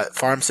build up that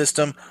farm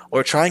system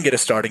or try and get a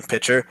starting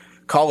pitcher,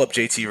 call up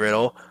JT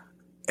Riddle,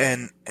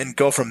 and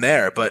go from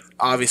there. But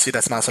obviously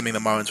that's not something the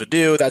Marlins would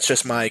do. That's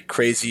just my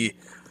crazy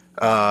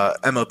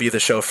MLB The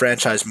Show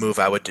franchise move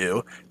I would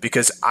do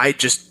because I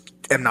just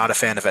am not a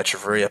fan of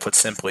Echeverria, put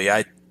simply.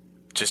 I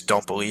just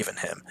don't believe in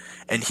him.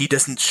 And he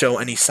doesn't show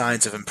any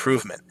signs of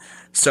improvement.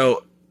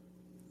 So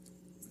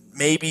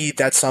maybe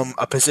that's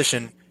a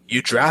position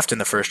you draft in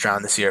the first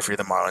round this year for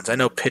the Marlins. I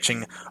know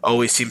pitching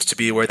always seems to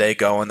be where they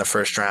go in the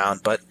first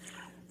round, but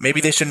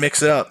maybe they should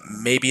mix it up.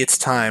 Maybe it's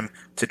time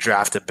to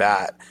draft a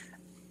bat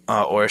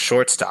or a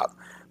shortstop.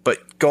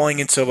 But going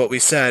into what we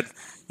said,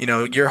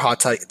 your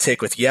hot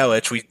take with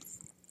Yelich,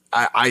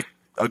 I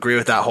agree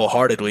with that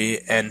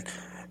wholeheartedly. And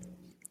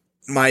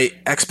my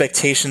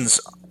expectations,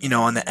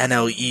 on the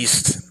NL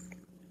East,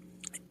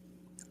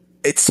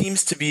 it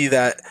seems to be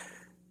that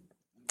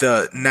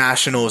the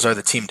Nationals are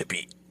the team to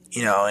beat,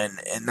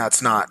 and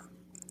that's not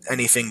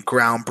anything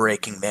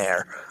groundbreaking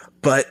there.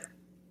 But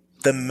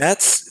the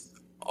Mets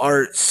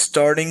are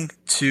starting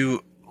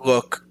to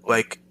look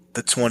like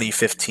the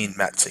 2015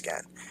 Mets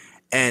again.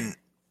 And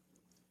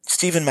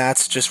Steven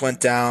Matz just went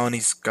down.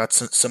 He's got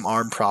some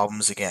arm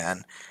problems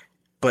again.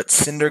 But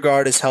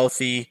Syndergaard is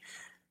healthy.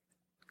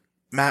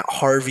 Matt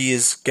Harvey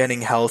is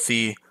getting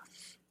healthy.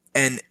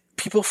 And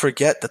people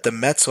forget that the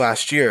Mets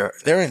last year,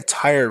 their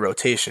entire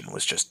rotation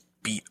was just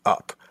beat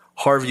up.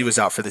 Harvey was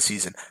out for the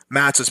season.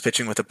 Matz was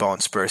pitching with a bone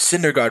spur.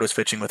 Syndergaard was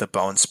pitching with a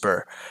bone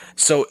spur.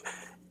 So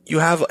you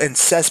have, and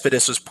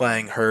Cespedes was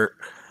playing hurt.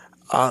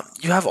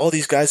 You have all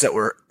these guys that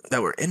were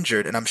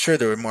injured, and I'm sure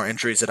there were more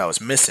injuries that I was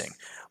missing.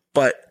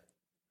 But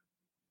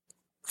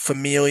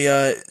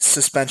Familia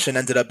suspension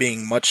ended up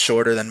being much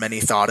shorter than many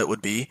thought it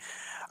would be.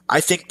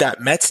 I think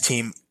that Mets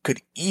team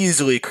could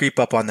easily creep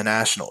up on the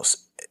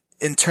Nationals.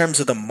 In terms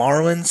of the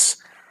Marlins,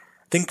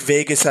 think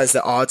Vegas has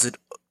the odds at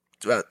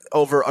the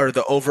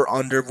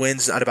over-under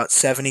wins at about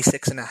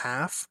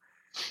 76.5.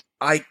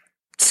 I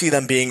see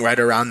them being right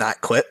around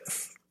that clip.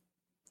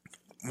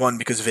 One,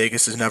 because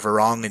Vegas is never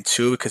wrong, and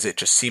two, because it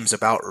just seems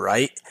about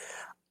right.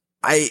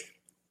 I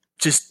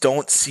just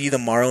don't see the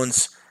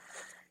Marlins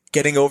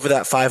getting over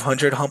that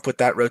 500 hump with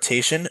that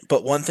rotation.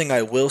 But one thing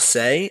I will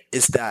say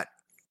is that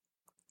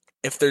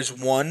if there's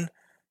one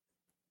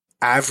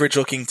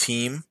average-looking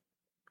team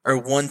or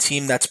one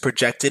team that's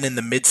projected in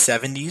the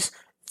mid-70s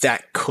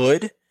that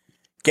could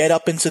get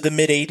up into the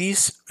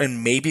mid-80s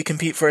and maybe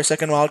compete for a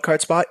second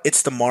wildcard spot,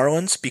 it's the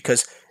Marlins,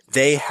 because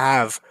they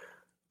have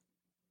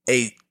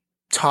a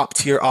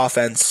top-tier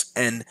offense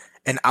and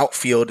an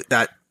outfield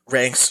that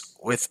ranks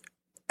with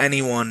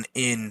anyone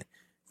in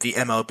the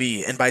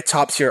MLB. And by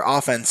top-tier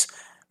offense,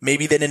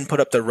 maybe they didn't put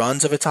up the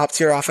runs of a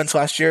top-tier offense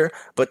last year,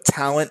 but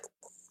talent,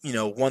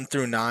 1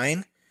 through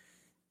 9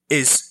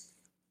 is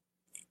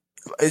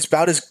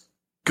about as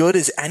good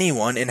as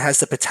anyone and has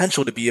the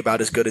potential to be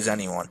about as good as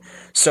anyone.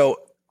 So,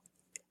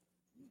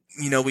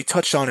 we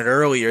touched on it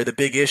earlier. The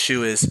big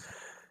issue is,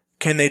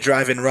 can they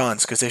drive in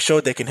runs? Because they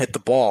showed they can hit the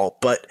ball.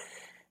 But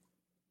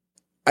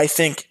I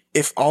think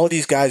if all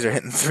these guys are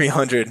hitting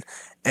 300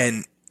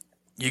 and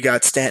you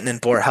got Stanton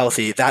and Bour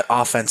healthy, that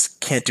offense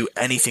can't do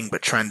anything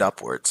but trend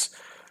upwards.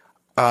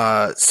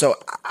 So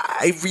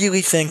I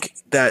really think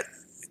that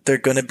they're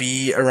going to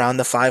be around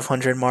the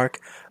 500 mark,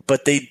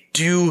 but they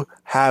do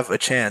have a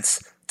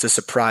chance to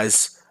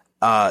surprise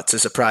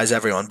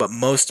everyone. But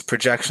most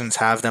projections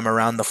have them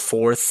around the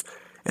 4th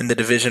in the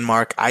division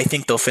mark. I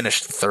think they'll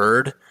finish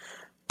 3rd,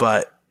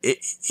 but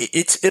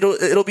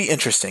it'll be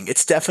interesting.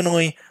 It's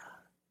definitely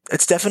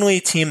a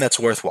team that's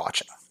worth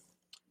watching.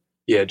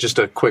 Yeah, just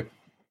a quick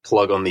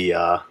plug on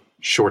the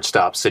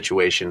shortstop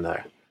situation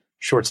there.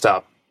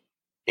 Shortstop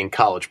in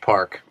College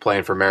Park,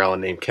 playing for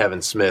Maryland, named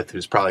Kevin Smith,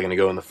 who's probably going to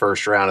go in the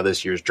first round of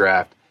this year's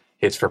draft.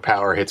 Hits for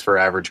power, hits for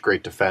average,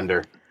 great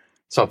defender.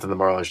 Something the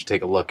Marlins should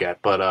take a look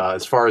at. But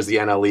as far as the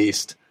NL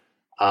East,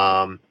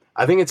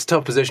 I think it's a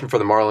tough position for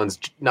the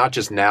Marlins, not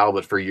just now,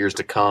 but for years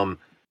to come.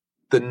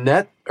 The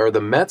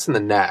Mets and the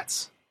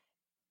Nats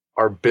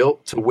are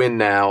built to win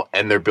now,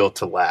 and they're built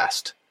to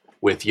last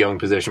with young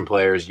position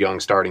players, young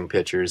starting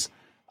pitchers.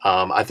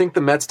 I think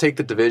the Mets take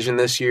the division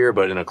this year,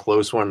 but in a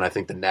close one. I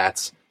think the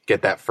Nats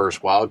get that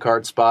first wild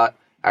card spot.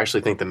 I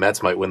actually think the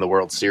Mets might win the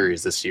World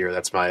Series this year.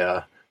 That's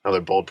my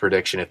another bold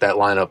prediction if that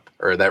lineup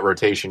or that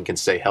rotation can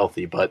stay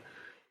healthy. But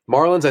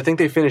Marlins, I think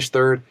they finished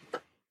 3rd.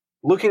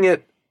 Looking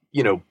at,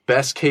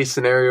 best case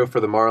scenario for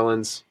the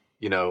Marlins,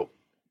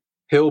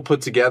 Hill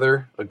put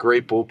together a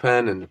great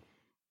bullpen, and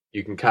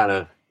you can kind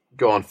of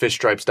go on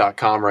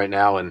fishstripes.com right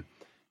now and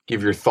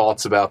give your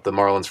thoughts about the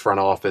Marlins front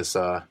office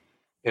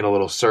in a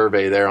little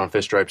survey there on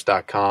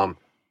fishstripes.com.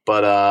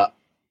 But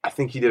I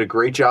think he did a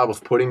great job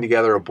of putting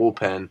together a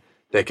bullpen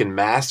that can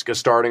mask a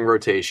starting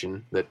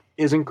rotation that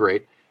isn't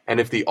great. And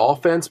if the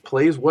offense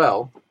plays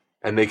well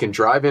and they can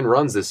drive in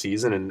runs this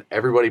season and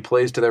everybody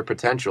plays to their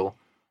potential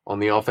on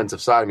the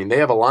offensive side, they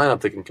have a lineup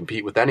that can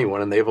compete with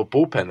anyone, and they have a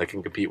bullpen that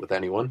can compete with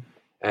anyone.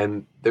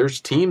 And there's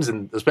teams,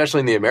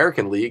 especially in the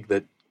American League,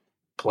 that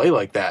play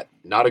like that.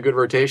 Not a good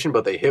rotation,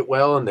 but they hit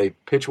well and they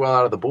pitch well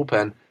out of the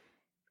bullpen.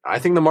 I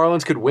think the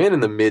Marlins could win in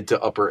the mid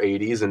to upper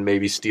 80s and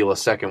maybe steal a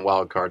second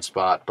wild card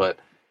spot. But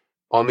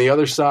on the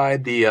other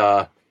side,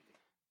 the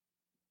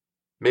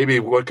maybe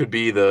what could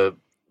be the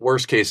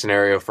worst case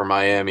scenario for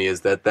Miami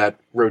is that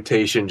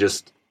rotation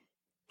just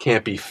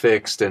can't be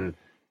fixed, and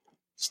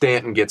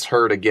Stanton gets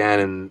hurt again,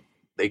 and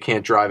they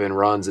can't drive in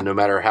runs. And no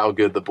matter how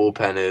good the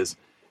bullpen is,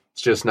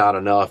 it's just not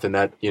enough. And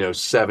that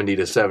 70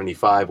 to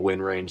 75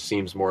 win range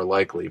seems more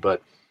likely.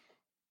 But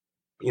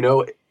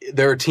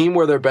they're a team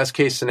where their best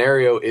case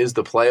scenario is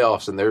the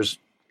playoffs, and there's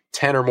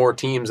 10 or more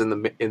teams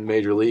in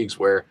major leagues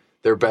where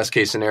their best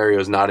case scenario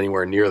is not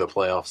anywhere near the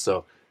playoffs.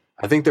 So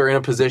I think they're in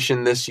a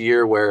position this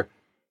year where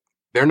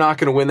they're not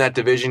going to win that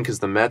division because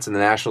the Mets and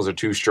the Nationals are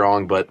too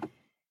strong, but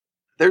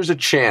there's a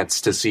chance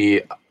to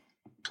see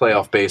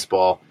playoff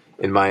baseball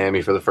in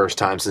Miami for the first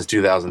time since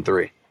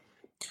 2003.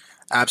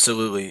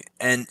 Absolutely.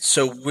 And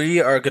so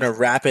we are going to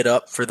wrap it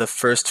up for the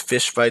first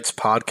Fish Fights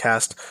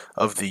podcast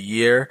of the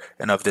year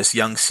and of this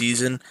young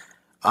season.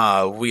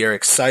 We are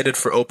excited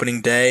for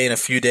opening day in a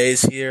few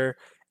days here.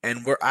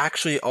 And we're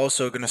actually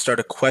also going to start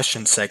a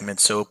question segment.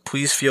 So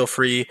please feel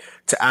free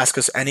to ask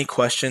us any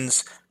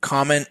questions,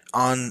 comment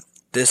on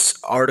this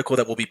article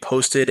that will be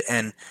posted,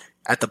 and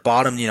at the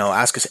bottom,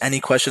 ask us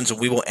any questions and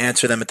we will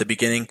answer them at the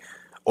beginning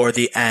or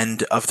the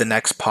end of the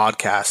next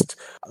podcast.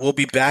 We'll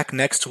be back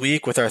next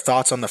week with our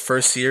thoughts on the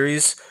first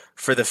series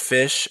for the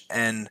Fish,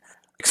 and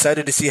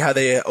excited to see how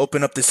they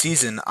open up the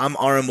season. I'm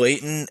Aram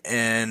Layton,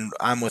 and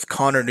I'm with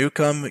Connor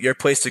Newcomb, your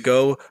place to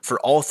go for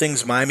all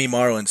things Miami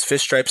Marlins,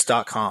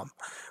 fishstripes.com.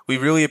 We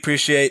really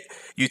appreciate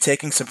you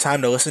taking some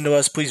time to listen to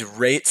us. Please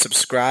rate,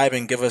 subscribe,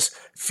 and give us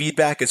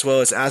feedback, as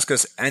well as ask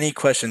us any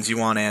questions you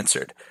want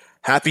answered.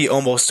 Happy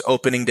almost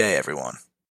opening day, everyone.